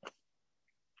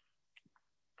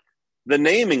 the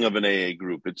naming of an AA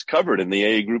group, it's covered in the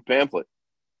AA group pamphlet.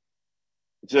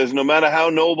 It says, no matter how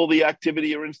noble the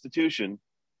activity or institution,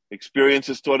 experience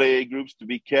has taught AA groups to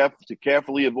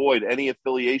carefully avoid any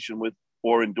affiliation with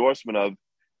or endorsement of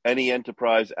any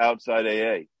enterprise outside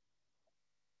AA.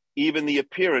 Even the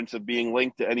appearance of being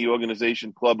linked to any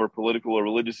organization, club, or political or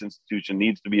religious institution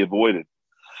needs to be avoided.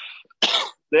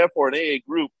 Therefore, an AA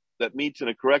group that meets in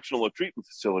a correctional or treatment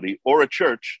facility or a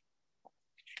church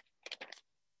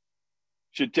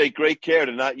should take great care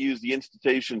to not use the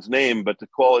institution's name, but to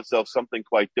call itself something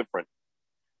quite different.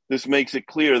 This makes it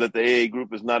clear that the AA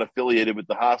group is not affiliated with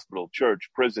the hospital, church,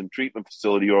 prison, treatment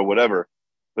facility, or whatever,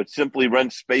 but simply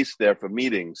rents space there for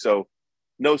meetings. So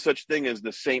no such thing as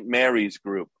the St. Mary's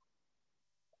group,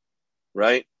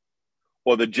 right?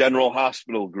 Or the General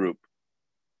Hospital group.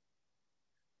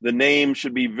 The name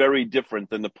should be very different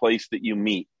than the place that you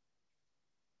meet,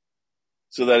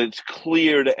 so that it's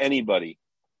clear to anybody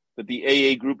that the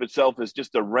AA group itself is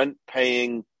just a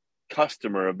rent-paying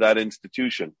customer of that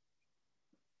institution.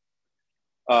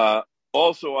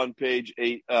 Also on page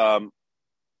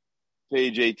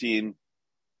 18,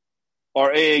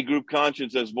 our AA group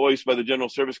conscience, as voiced by the General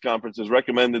Service Conference, has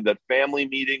recommended that family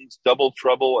meetings, double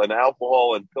trouble, and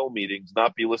alcohol and pill meetings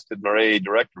not be listed in our AA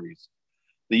directories.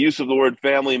 The use of the word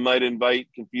family might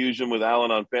invite confusion with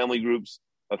Al-Anon family groups,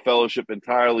 a fellowship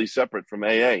entirely separate from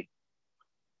AA.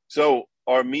 So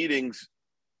our meetings,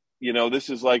 you know, this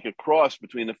is like a cross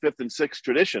between the 5th and 6th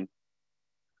tradition.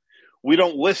 We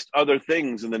don't list other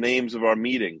things in the names of our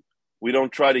meeting. We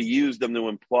don't try to use them to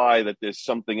imply that there's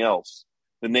something else.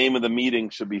 The name of the meeting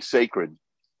should be sacred.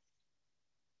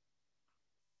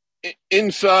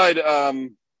 Inside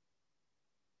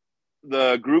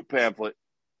the group pamphlet,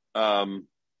 I'm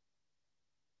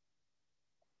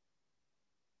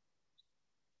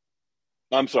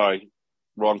sorry,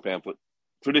 wrong pamphlet.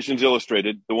 Traditions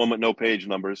Illustrated, the one with no page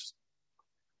numbers.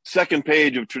 second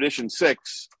page of Tradition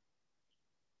 6,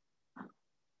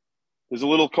 there's a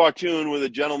little cartoon with a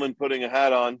gentleman putting a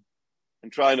hat on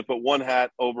and trying to put one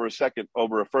hat over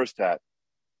a first hat.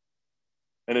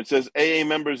 And it says, AA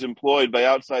members employed by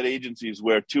outside agencies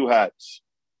wear two hats,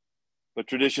 but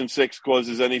Tradition 6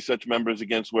 causes any such members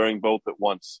against wearing both at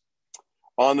once.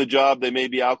 On the job, they may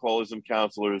be alcoholism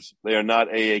counselors. They are not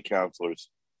AA counselors.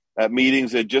 At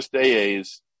meetings, they're just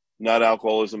AAs, not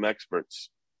alcoholism experts.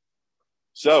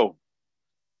 So,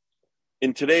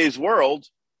 in today's world,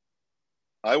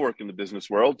 I work in the business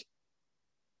world.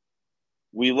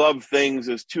 We love things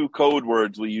as two code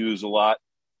words we use a lot.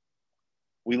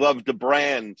 We love the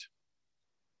brand.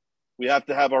 We have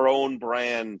to have our own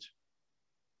brand.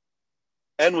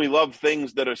 And we love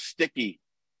things that are sticky.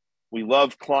 We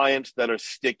love clients that are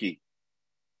sticky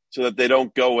so that they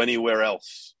don't go anywhere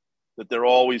else, that they're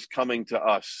always coming to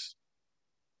us.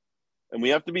 And we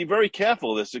have to be very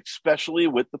careful of this, especially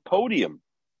with the podium.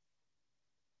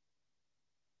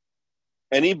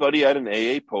 Anybody at an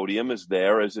AA podium is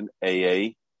there as an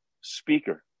AA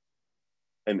speaker,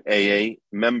 an AA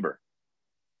member.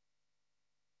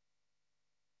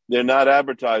 They're not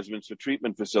advertisements for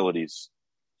treatment facilities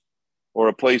or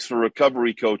a place for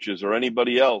recovery coaches or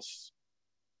anybody else.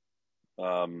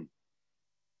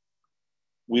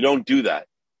 We don't do that.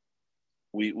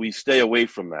 We stay away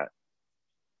from that.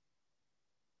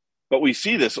 But we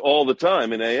see this all the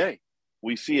time in AA.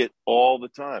 We see it all the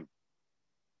time.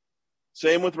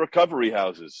 Same with recovery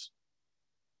houses.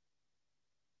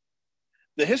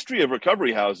 The history of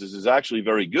recovery houses is actually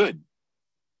very good.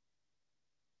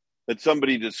 That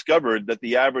somebody discovered that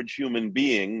the average human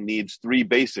being needs three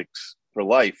basics for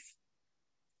life.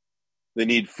 They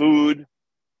need food,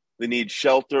 they need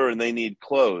shelter, and they need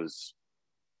clothes.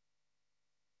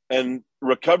 And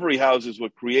recovery houses were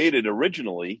created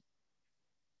originally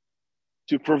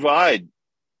to provide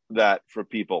that for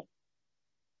people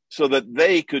so that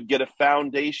they could get a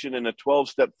foundation and a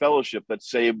 12-step fellowship that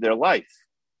saved their life.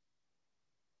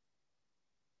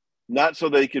 Not so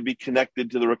they could be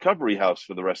connected to the recovery house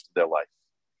for the rest of their life.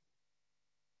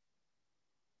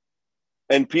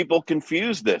 And people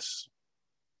confuse this.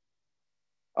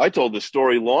 I told this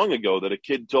story long ago that a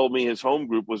kid told me his home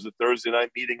group was the Thursday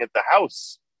night meeting at the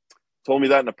house. Told me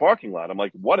that in the parking lot. I'm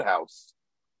like, what house?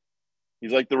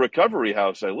 He's like, the recovery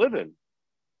house I live in.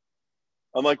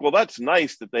 I'm like, well, that's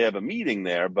nice that they have a meeting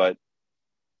there, but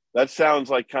that sounds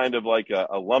like kind of like a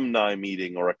alumni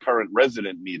meeting or a current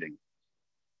resident meeting.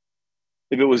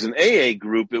 If it was an AA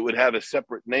group, it would have a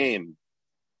separate name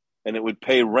and it would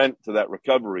pay rent to that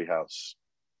recovery house.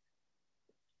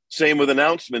 Same with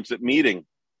announcements at meeting.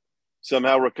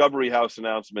 Somehow recovery house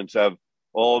announcements have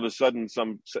all of a sudden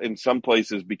in some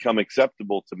places become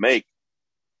acceptable to make.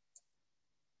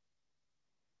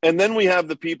 And then we have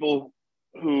the people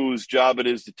whose job it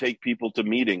is to take people to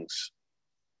meetings,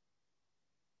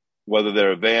 whether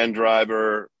they're a van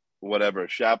driver, whatever,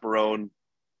 chaperone.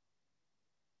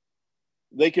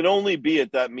 They can only be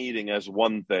at that meeting as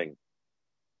one thing,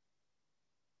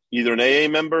 either an AA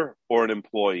member or an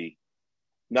employee,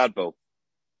 not both.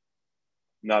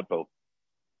 Not both.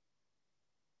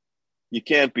 You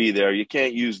can't be there. You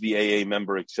can't use the AA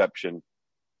member exception.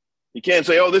 You can't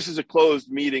say, oh, this is a closed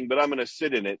meeting, but I'm going to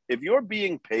sit in it. If you're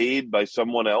being paid by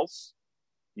someone else,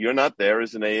 you're not there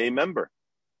as an AA member.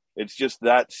 It's just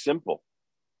that simple.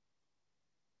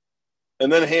 And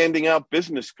then handing out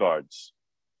business cards.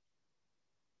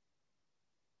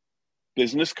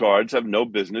 Business cards have no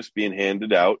business being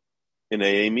handed out in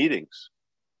AA meetings.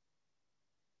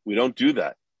 We don't do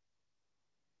that.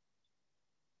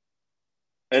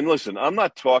 And listen, I'm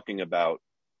not talking about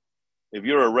if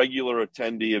you're a regular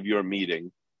attendee of your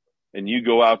meeting and you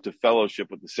go out to fellowship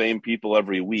with the same people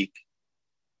every week,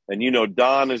 and you know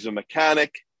Don is a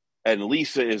mechanic and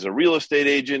Lisa is a real estate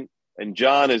agent and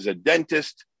John is a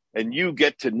dentist, and you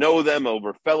get to know them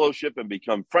over fellowship and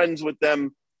become friends with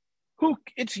them,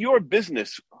 it's your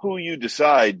business who you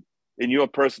decide in your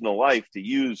personal life to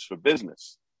use for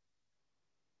business.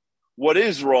 What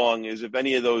is wrong is if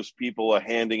any of those people are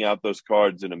handing out those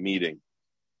cards in a meeting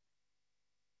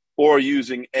or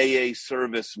using AA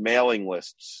service mailing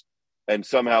lists and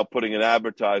somehow putting an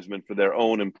advertisement for their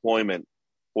own employment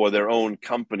or their own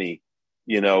company,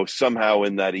 somehow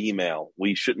in that email.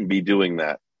 We shouldn't be doing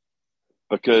that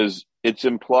because it's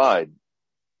implied.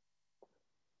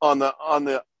 On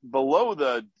the below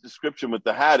the description with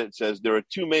the hat, it says there are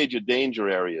two major danger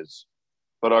areas,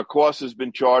 but our course has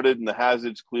been charted and the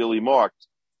hazards clearly marked.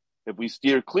 If we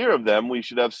steer clear of them, we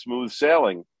should have smooth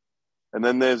sailing. And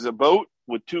then there's a boat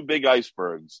with two big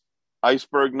icebergs.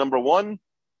 Iceberg number one,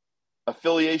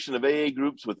 affiliation of AA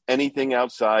groups with anything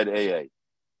outside AA.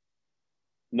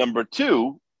 Number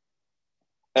two,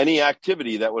 any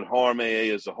activity that would harm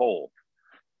AA as a whole.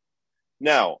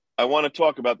 Now, I want to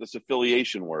talk about this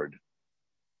affiliation word.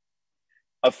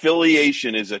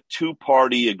 Affiliation is a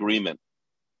two-party agreement.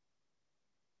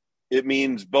 It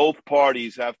means both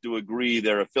parties have to agree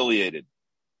they're affiliated.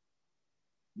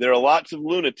 There are lots of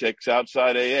lunatics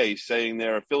outside AA saying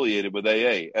they're affiliated with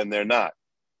AA, and they're not.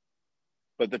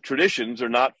 But the traditions are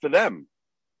not for them.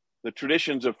 The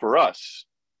traditions are for us.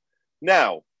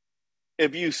 Now,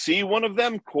 if you see one of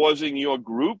them causing your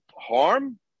group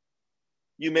harm,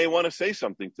 you may want to say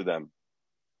something to them.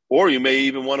 Or you may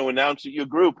even want to announce at your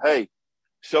group, hey,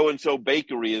 so-and-so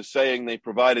bakery is saying they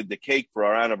provided the cake for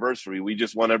our anniversary. We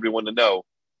just want everyone to know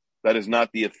that is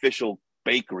not the official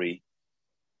bakery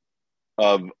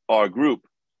of our group.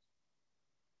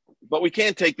 But we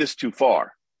can't take this too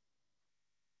far.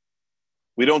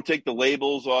 We don't take the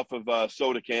labels off of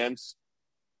soda cans.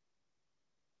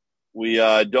 We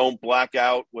don't black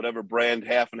out whatever brand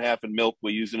half and half in milk we're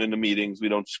using in the meetings. We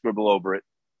don't scribble over it.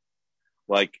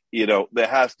 Like, there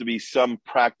has to be some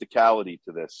practicality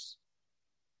to this.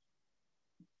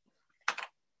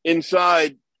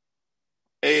 Inside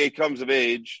AA Comes of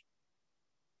Age,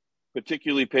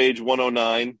 particularly page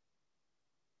 109,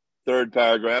 third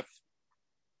paragraph,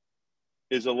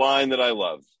 is a line that I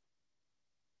love.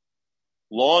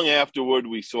 Long afterward,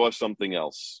 we saw something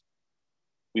else.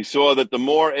 We saw that the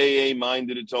more AA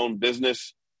minded its own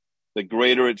business, the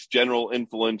greater its general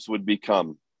influence would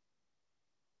become.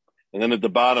 And then at the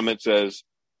bottom it says,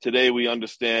 today we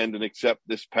understand and accept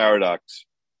this paradox.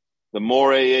 The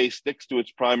more AA sticks to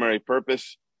its primary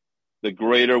purpose, the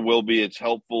greater will be its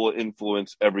helpful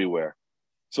influence everywhere.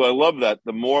 So I love that.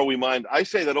 The more we mind, I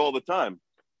say that all the time.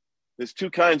 There's two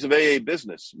kinds of AA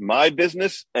business, my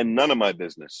business and none of my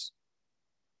business.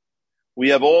 We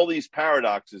have all these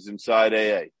paradoxes inside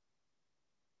AA.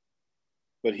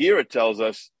 But here it tells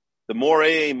us the more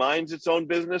AA minds its own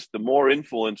business, the more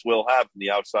influence we'll have in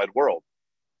the outside world.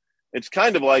 It's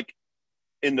kind of like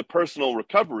in the personal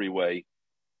recovery way.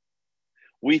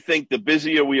 We think the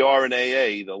busier we are in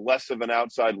AA, the less of an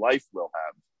outside life we'll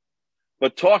have.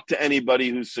 But talk to anybody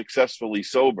who's successfully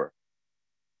sober.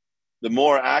 The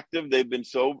more active they've been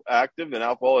so active in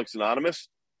Alcoholics Anonymous,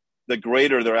 the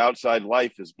greater their outside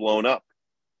life is blown up.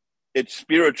 It's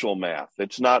spiritual math.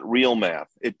 It's not real math.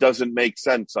 It doesn't make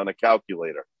sense on a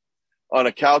calculator. On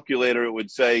a calculator, it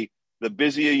would say, the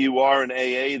busier you are in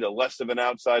AA, the less of an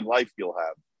outside life you'll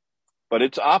have. But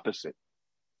it's opposite.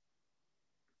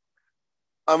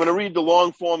 I'm going to read the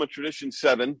long form of Tradition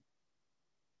 7.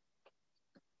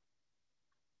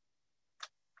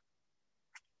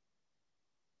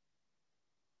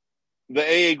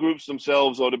 The AA groups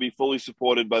themselves ought to be fully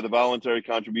supported by the voluntary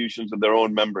contributions of their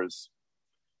own members.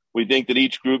 We think that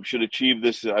each group should achieve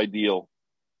this ideal,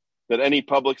 that any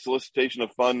public solicitation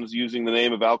of funds using the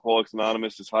name of Alcoholics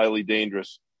Anonymous is highly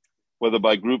dangerous, whether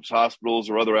by groups, hospitals,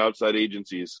 or other outside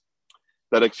agencies,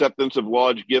 that acceptance of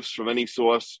large gifts from any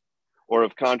source or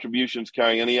of contributions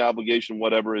carrying any obligation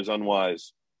whatever is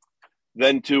unwise.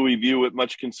 Then, too, we view with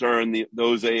much concern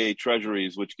those AA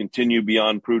treasuries which continue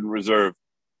beyond prudent reserve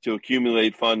to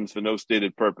accumulate funds for no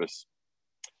stated purpose.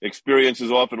 Experience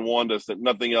has often warned us that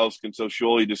nothing else can so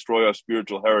surely destroy our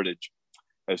spiritual heritage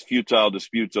as futile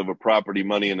disputes over property,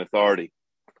 money, and authority.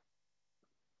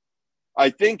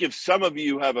 I think if some of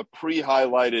you have a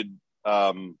pre-highlighted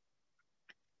AA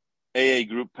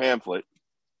group pamphlet,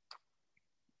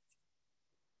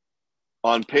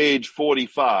 on page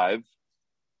 45,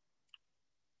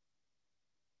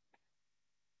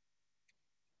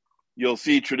 you'll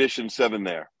see Tradition 7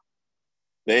 there.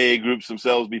 The AA groups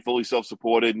themselves be fully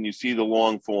self-supported, and you see the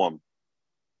long form.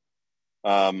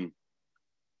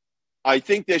 I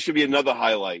think there should be another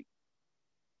highlight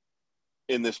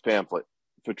in this pamphlet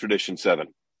for Tradition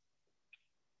 7.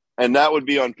 And that would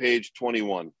be on page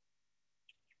 21.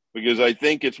 Because I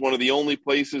think it's one of the only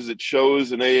places it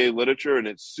shows in AA literature, and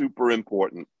it's super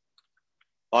important.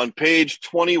 On page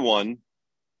 21,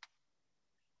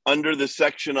 under the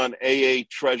section on AA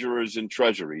treasurers and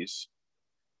treasuries,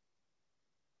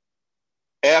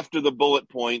 after the bullet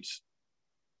points,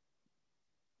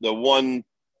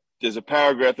 there's a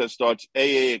paragraph that starts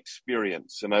AA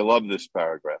experience, and I love this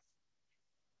paragraph.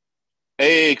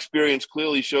 AA experience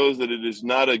clearly shows that it is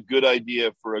not a good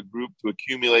idea for a group to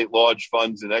accumulate large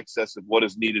funds in excess of what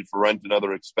is needed for rent and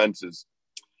other expenses.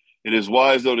 It is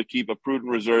wise, though, to keep a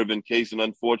prudent reserve in case an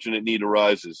unfortunate need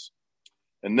arises.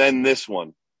 And then this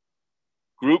one.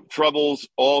 Group troubles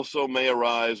also may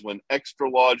arise when extra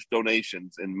large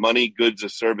donations in money, goods, or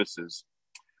services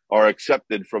are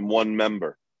accepted from one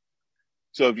member.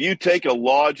 So if you take a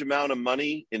large amount of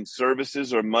money in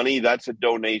services or money, that's a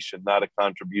donation, not a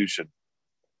contribution.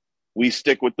 We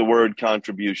stick with the word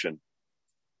contribution.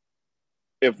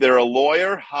 If they're a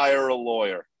lawyer, hire a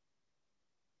lawyer.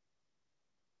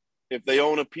 If they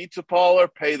own a pizza parlor,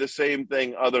 pay the same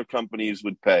thing other companies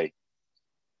would pay.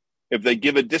 If they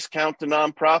give a discount to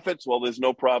nonprofits, well, there's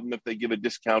no problem if they give a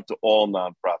discount to all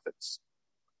nonprofits.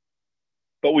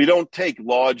 But we don't take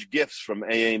large gifts from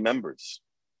AA members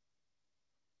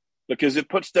because it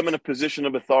puts them in a position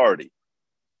of authority.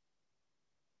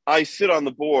 I sit on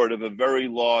the board of a very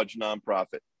large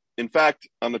nonprofit. In fact,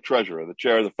 I'm the treasurer, the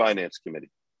chair of the finance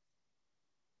committee.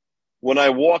 When I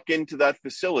walk into that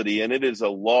facility, and it is a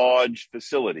large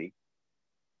facility,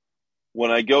 when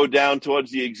I go down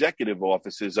towards the executive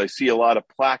offices, I see a lot of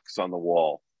plaques on the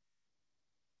wall.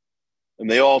 And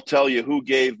they all tell you who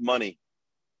gave money,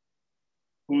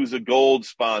 who's a gold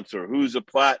sponsor, who's a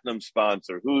platinum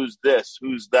sponsor, who's this,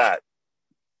 who's that.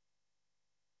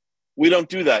 We don't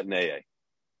do that in AA.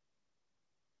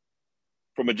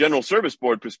 From a general service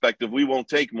board perspective, we won't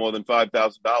take more than $5,000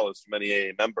 from any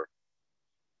AA member.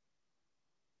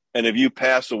 And if you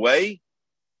pass away,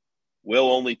 we'll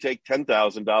only take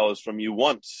 $10,000 from you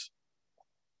once.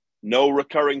 No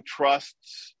recurring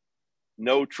trusts,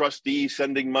 no trustee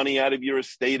sending money out of your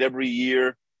estate every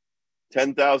year.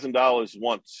 $10,000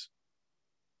 once.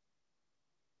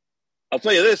 I'll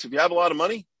tell you this, if you have a lot of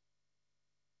money,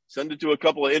 send it to a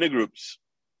couple of intergroups.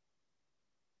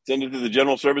 Send it to the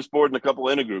General Service Board and a couple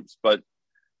of intergroups. But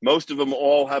most of them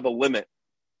all have a limit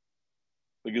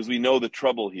because we know the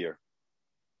trouble here.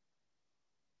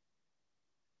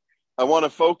 I want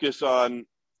to focus on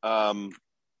the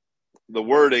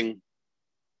wording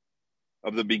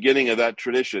of the beginning of that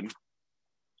tradition.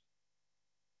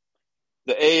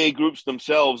 The AA groups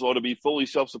themselves ought to be fully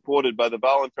self-supported by the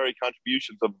voluntary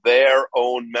contributions of their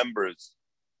own members.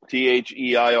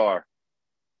 THEIR.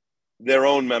 Their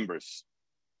own members.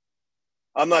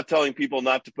 I'm not telling people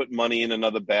not to put money in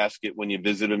another basket when you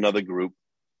visit another group.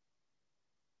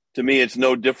 To me, it's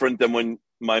no different than when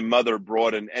my mother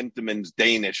brought an Entenmann's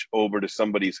Danish over to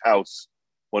somebody's house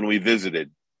when we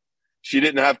visited. She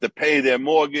didn't have to pay their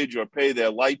mortgage or pay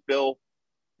their light bill.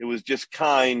 It was just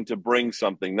kind to bring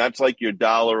something. That's like your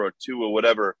 $1 or $2 or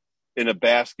whatever in a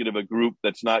basket of a group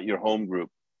that's not your home group.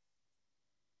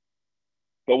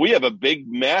 But we have a big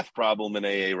math problem in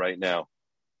AA right now.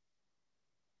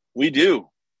 We do.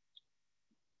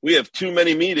 We have too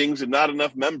many meetings and not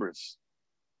enough members.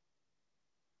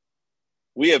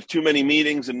 We have too many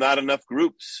meetings and not enough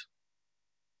groups.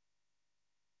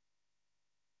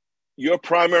 Your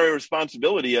primary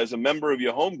responsibility as a member of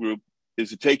your home group is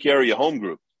to take care of your home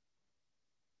group.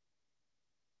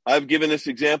 I've given this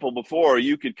example before.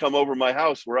 You could come over my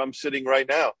house where I'm sitting right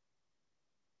now.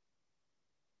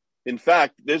 In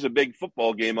fact, there's a big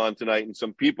football game on tonight, and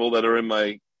some people that are in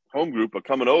my home group are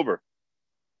coming over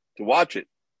to watch it.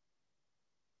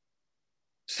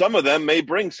 Some of them may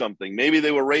bring something. Maybe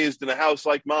they were raised in a house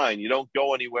like mine. You don't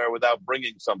go anywhere without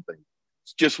bringing something.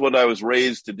 It's just what I was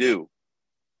raised to do.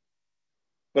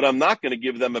 But I'm not going to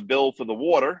give them a bill for the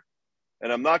water,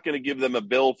 and I'm not going to give them a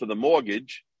bill for the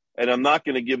mortgage, and I'm not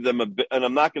going to give them and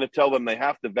I'm not going to tell them they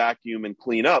have to vacuum and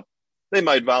clean up. They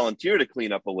might volunteer to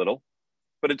clean up a little,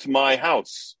 but it's my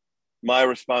house, my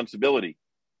responsibility.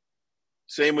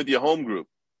 Same with your home group.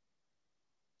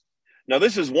 Now,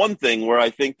 this is one thing where I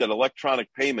think that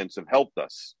electronic payments have helped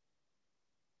us.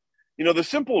 You know, the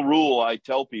simple rule I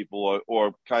tell people,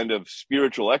 or kind of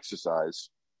spiritual exercise,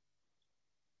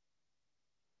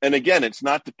 and again, it's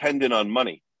not dependent on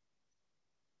money.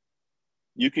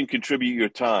 You can contribute your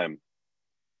time.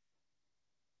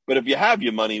 But if you have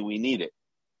your money, we need it.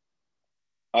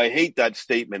 I hate that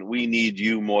statement, we need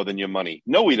you more than your money.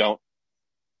 No, we don't.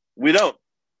 We don't.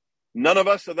 None of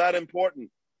us are that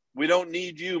important. We don't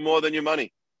need you more than your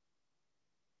money.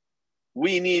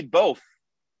 We need both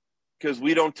because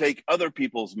we don't take other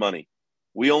people's money.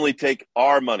 We only take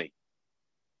our money.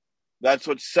 That's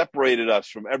what separated us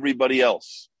from everybody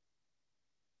else.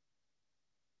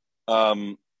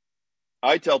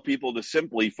 I tell people to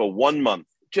simply, for 1 month,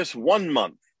 just 1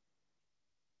 month,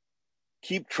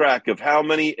 keep track of how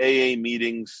many AA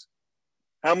meetings,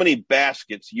 how many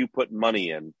baskets you put money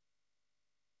in,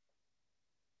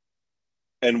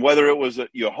 and whether it was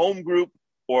your home group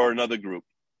or another group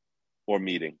or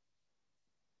meeting.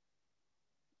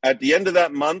 At the end of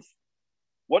that month,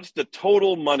 what's the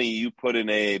total money you put in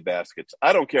AA baskets?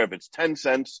 I don't care if it's 10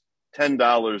 cents,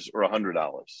 $10, or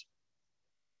 $100.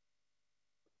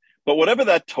 But whatever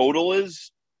that total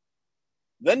is,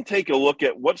 then take a look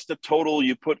at what's the total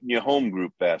you put in your home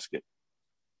group basket.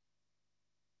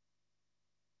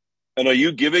 And are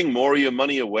you giving more of your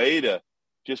money away to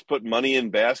just put money in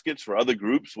baskets for other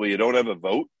groups where you don't have a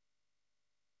vote?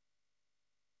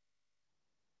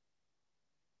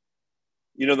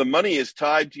 You know, the money is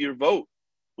tied to your vote.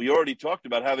 We already talked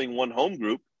about having one home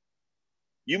group.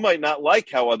 You might not like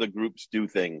how other groups do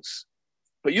things,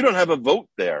 but you don't have a vote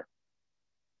there.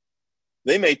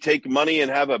 They may take money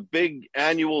and have a big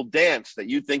annual dance that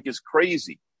you think is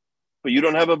crazy, but you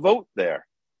don't have a vote there.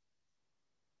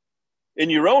 In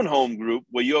your own home group,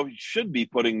 where you should be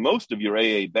putting most of your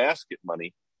AA basket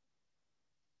money,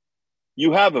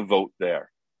 you have a vote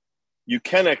there. You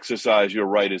can exercise your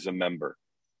right as a member.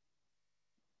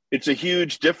 It's a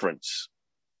huge difference.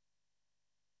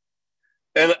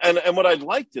 And what I'd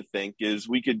like to think is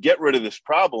we could get rid of this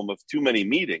problem of too many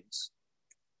meetings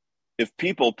if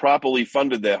people properly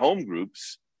funded their home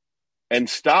groups and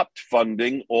stopped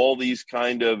funding all these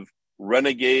kind of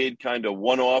renegade, kind of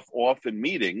one-off orphan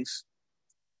meetings,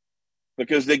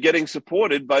 because they're getting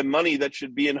supported by money that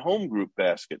should be in home group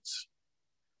baskets.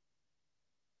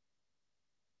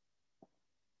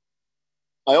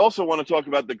 I also want to talk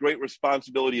about the great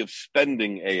responsibility of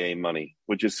spending AA money,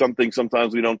 which is something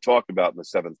sometimes we don't talk about in the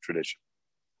seventh tradition.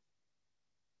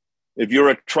 If you're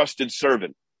a trusted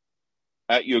servant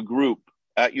at your group,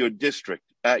 at your district,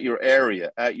 at your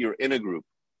area, at your intergroup,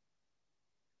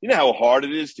 you know how hard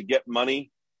it is to get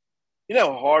money? You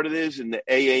know how hard it is in the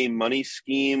AA money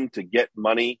scheme to get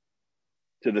money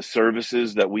to the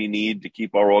services that we need to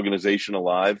keep our organization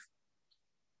alive?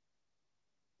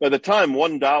 By the time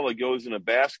 $1 goes in a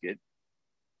basket,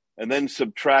 and then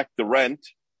subtract the rent,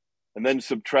 and then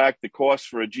subtract the cost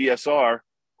for a GSR,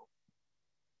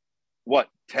 what,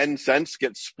 10 cents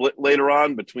gets split later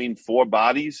on between four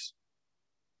bodies?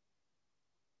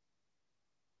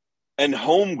 And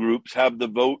home groups have the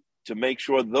vote to make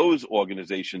sure those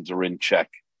organizations are in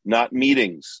check, not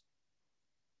meetings.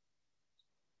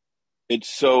 It's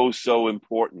so, so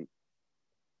important.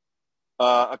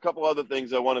 A couple other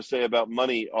things I want to say about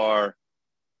money are,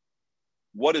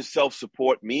 what does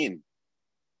self-support mean?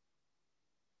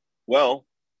 Well,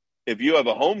 if you have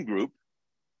a home group,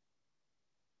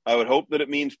 I would hope that it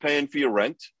means paying for your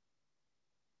rent.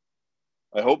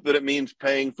 I hope that it means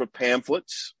paying for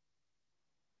pamphlets.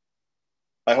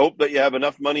 I hope that you have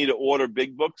enough money to order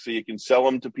big books so you can sell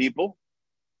them to people.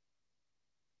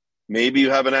 Maybe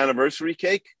you have an anniversary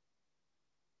cake.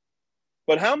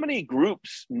 But how many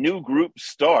groups, new groups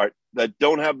start that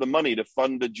don't have the money to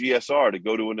fund a GSR to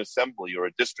go to an assembly or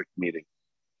a district meeting?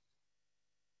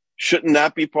 Shouldn't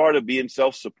that be part of being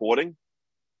self-supporting?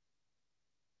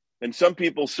 And some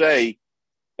people say,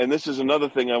 and this is another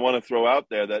thing I want to throw out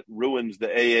there that ruins the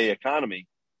AA economy,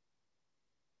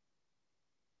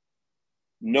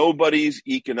 nobody's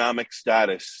economic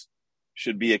status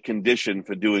should be a condition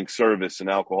for doing service in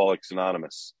Alcoholics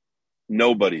Anonymous.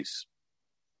 Nobody's.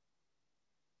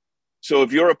 So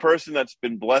if you're a person that's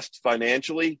been blessed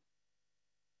financially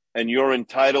and you're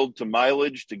entitled to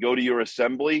mileage to go to your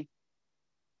assembly,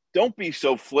 don't be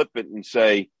so flippant and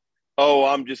say, oh,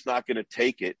 I'm just not going to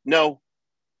take it. No,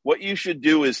 what you should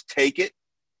do is take it.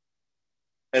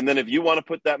 And then if you want to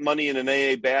put that money in an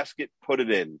AA basket, put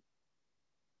it in.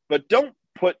 But don't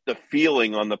put the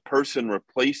feeling on the person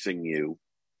replacing you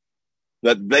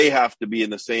that they have to be in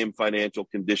the same financial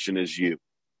condition as you.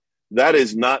 That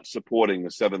is not supporting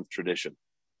the seventh tradition.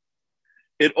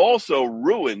 It also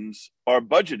ruins our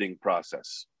budgeting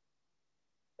process.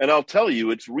 And I'll tell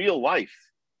you, it's real life.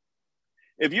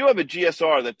 If you have a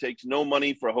GSR that takes no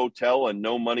money for a hotel and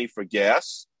no money for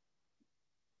gas,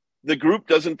 the group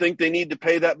doesn't think they need to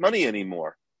pay that money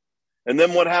anymore. And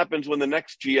then what happens when the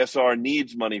next GSR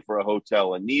needs money for a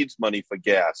hotel and needs money for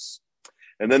gas?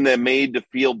 And then they're made to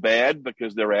feel bad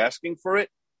because they're asking for it?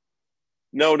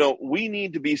 No, we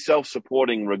need to be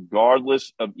self-supporting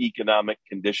regardless of economic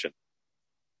condition.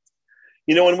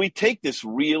 You know, and we take this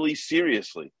really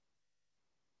seriously.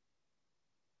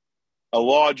 A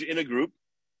large intergroup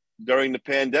during the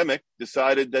pandemic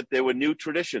decided that there were new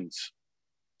traditions,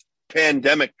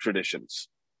 pandemic traditions.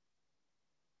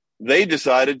 They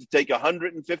decided to take a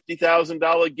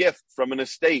 $150,000 gift from an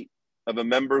estate of a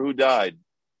member who died.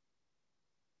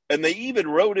 And they even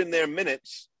wrote in their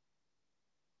minutes,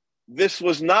 this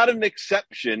was not an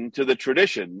exception to the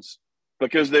traditions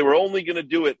because they were only going to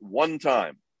do it one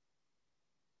time.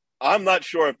 I'm not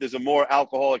sure if there's a more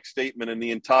alcoholic statement in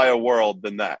the entire world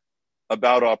than that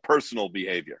about our personal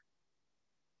behavior.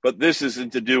 But this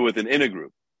isn't to do with an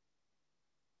intergroup.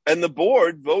 And the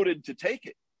board voted to take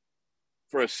it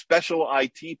for a special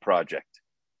IT project.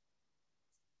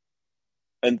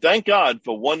 And thank God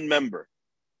for one member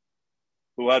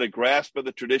who had a grasp of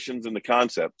the traditions and the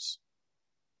concepts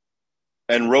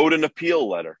and wrote an appeal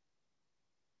letter.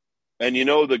 And you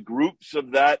know, the groups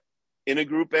of that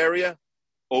intergroup area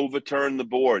overturned the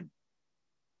board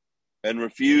and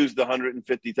refused the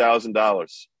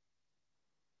 $150,000.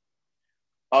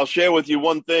 I'll share with you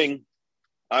one thing.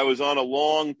 I was on a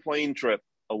long plane trip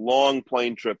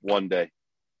one day.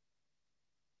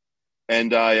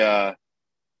 And I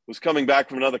was coming back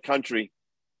from another country.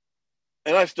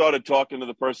 And I started talking to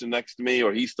the person next to me,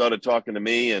 or he started talking to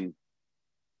me. And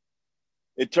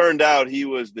it turned out he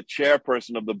was the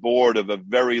chairperson of the board of a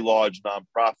very large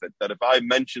nonprofit that if I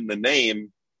mentioned the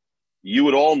name, you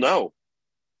would all know.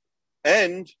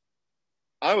 And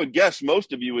I would guess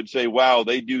most of you would say, wow,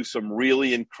 they do some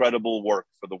really incredible work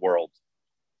for the world.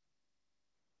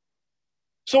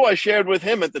 So I shared with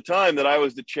him at the time that I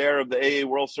was the chair of the AA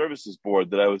World Services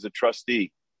Board, that I was a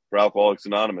trustee for Alcoholics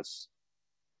Anonymous.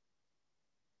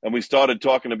 And we started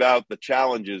talking about the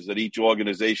challenges that each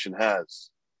organization has.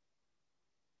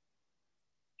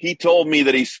 He told me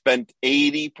that he spent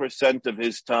 80% of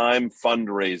his time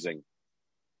fundraising.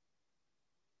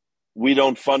 We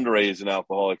don't fundraise in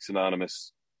Alcoholics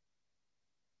Anonymous.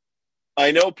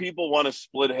 I know people want to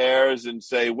split hairs and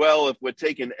say, well, if we're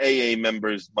taking AA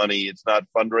members' money, it's not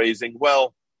fundraising.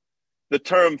 Well, the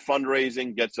term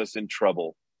fundraising gets us in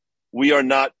trouble. We are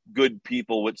not good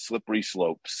people with slippery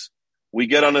slopes. We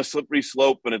get on a slippery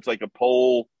slope and it's like a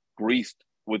pole greased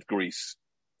with grease.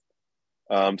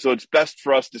 So it's best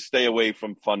for us to stay away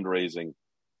from fundraising.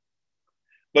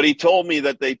 But he told me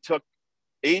that they took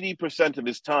 80% of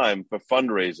his time for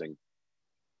fundraising.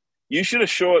 You should have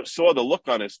saw the look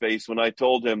on his face when I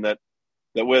told him that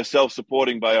we're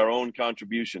self-supporting by our own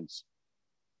contributions.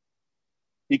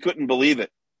 He couldn't believe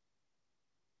it.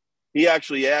 He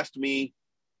actually asked me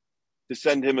to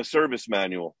send him a service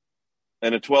manual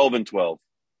and a 12 and 12.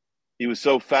 He was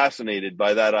so fascinated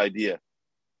by that idea. I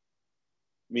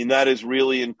mean, that is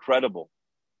really incredible.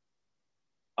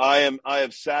 I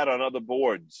have sat on other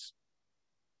boards.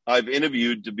 I've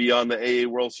interviewed to be on the AA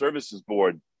World Services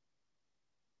Board.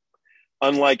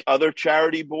 Unlike other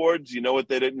charity boards, you know what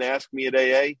they didn't ask me at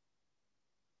AA?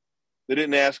 They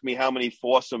didn't ask me how many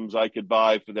foursomes I could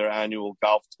buy for their annual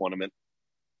golf tournament.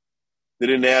 They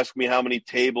didn't ask me how many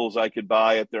tables I could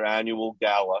buy at their annual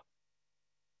gala.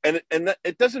 And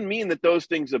it doesn't mean that those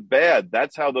things are bad.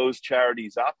 That's how those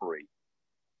charities operate.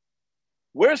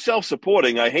 We're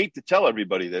self-supporting. I hate to tell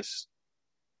everybody this,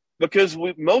 because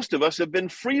most of us have been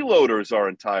freeloaders our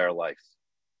entire life.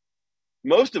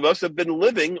 Most of us have been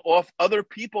living off other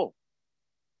people.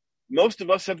 Most of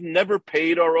us have never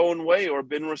paid our own way or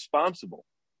been responsible.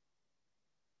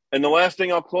 And the last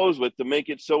thing I'll close with to make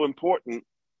it so important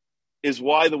is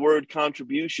why the word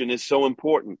contribution is so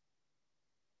important.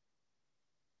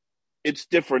 It's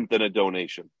different than a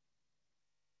donation.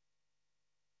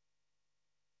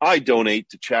 I donate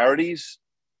to charities,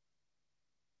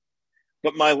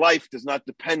 but my life does not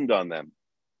depend on them.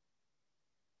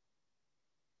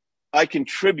 I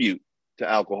contribute to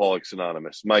Alcoholics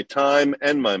Anonymous, my time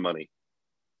and my money.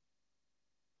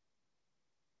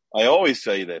 I always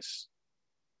say this.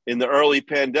 In the early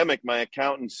pandemic, my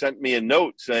accountant sent me a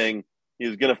note saying he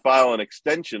was going to file an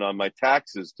extension on my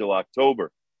taxes till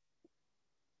October.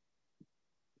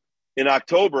 In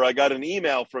October, I got an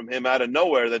email from him out of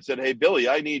nowhere that said, hey, Billy,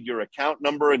 I need your account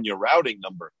number and your routing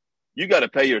number. You got to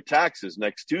pay your taxes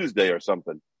next Tuesday or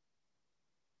something.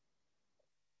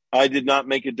 I did not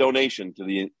make a donation to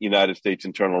the United States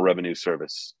Internal Revenue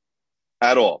Service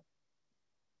at all.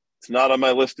 It's not on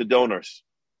my list of donors.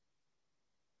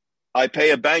 I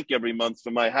pay a bank every month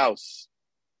for my house.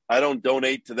 I don't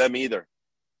donate to them either.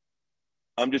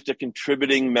 I'm just a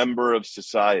contributing member of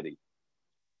society.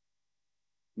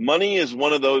 Money is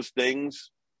one of those things,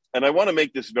 and I want to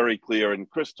make this very clear, and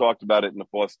Chris talked about it in the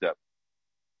fourth step.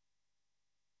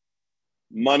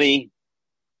 Money,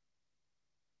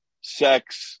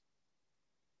 sex,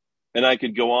 and I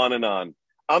could go on and on.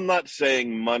 I'm not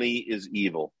saying money is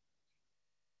evil.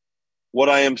 What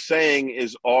I am saying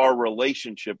is our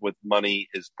relationship with money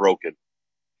is broken,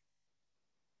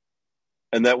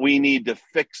 and that we need to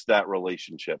fix that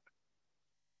relationship.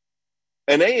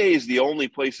 And AA is the only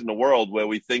place in the world where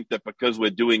we think that because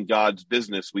we're doing God's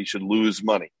business, we should lose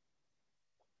money.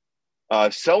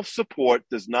 Self-support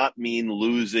does not mean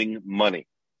losing money.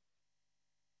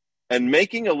 And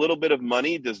making a little bit of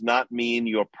money does not mean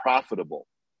you're profitable.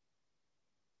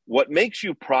 What makes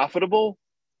you profitable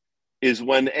is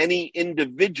when any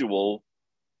individual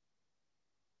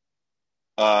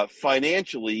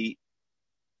financially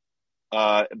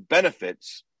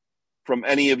benefits from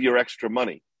any of your extra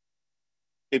money.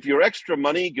 If your extra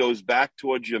money goes back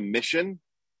towards your mission,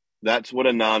 that's what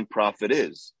a nonprofit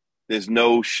is. There's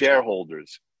no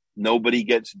shareholders. Nobody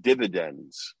gets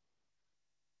dividends.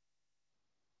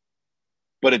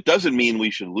 But it doesn't mean we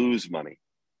should lose money.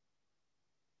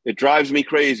 It drives me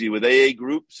crazy with AA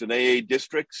groups and AA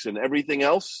districts and everything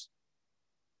else.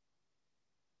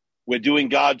 We're doing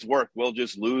God's work. We'll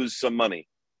just lose some money.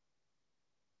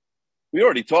 We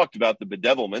already talked about the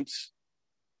bedevilments.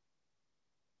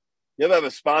 You ever have a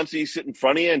sponsee sit in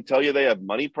front of you and tell you they have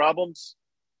money problems?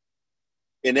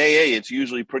 In AA, it's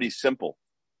usually pretty simple.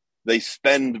 They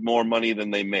spend more money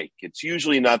than they make. It's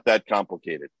usually not that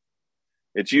complicated.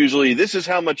 It's usually, this is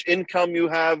how much income you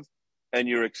have, and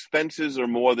your expenses are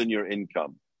more than your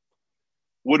income.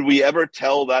 Would we ever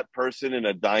tell that person in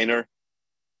a diner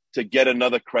to get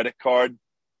another credit card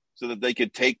so that they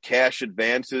could take cash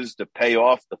advances to pay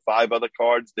off the 5 other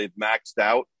cards they've maxed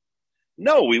out?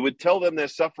 No, we would tell them they're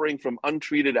suffering from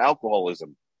untreated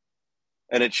alcoholism,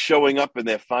 and it's showing up in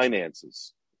their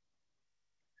finances.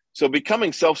 So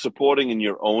becoming self-supporting in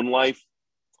your own life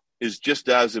is just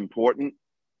as important.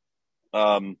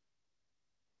 But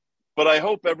I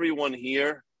hope everyone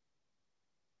here,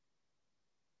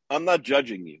 I'm not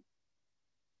judging you.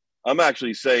 I'm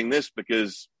actually saying this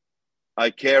because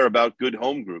I care about good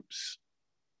home groups.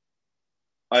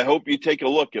 I hope you take a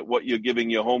look at what you're giving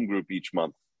your home group each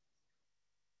month.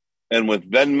 And with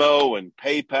Venmo and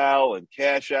PayPal and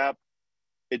Cash App,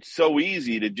 it's so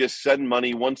easy to just send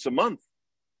money once a month.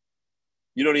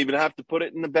 You don't even have to put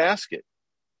it in the basket.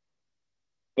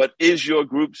 But is your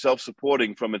group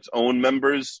self-supporting from its own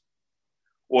members?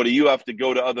 Or do you have to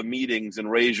go to other meetings and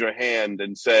raise your hand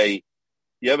and say,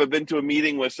 you ever been to a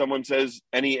meeting where someone says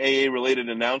any AA-related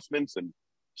announcements and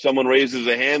someone raises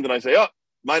a hand and I say, oh,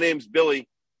 my name's Billy.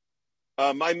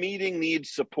 My meeting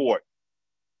needs support.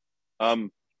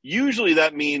 Usually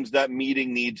that means that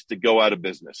meeting needs to go out of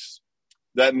business.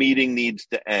 That meeting needs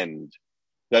to end.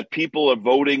 That people are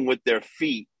voting with their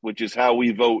feet, which is how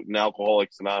we vote in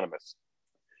Alcoholics Anonymous.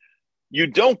 You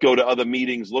don't go to other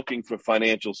meetings looking for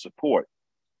financial support.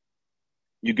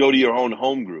 You go to your own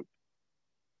home group.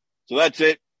 So that's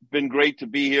it. Been great to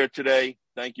be here today.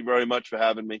 Thank you very much for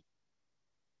having me.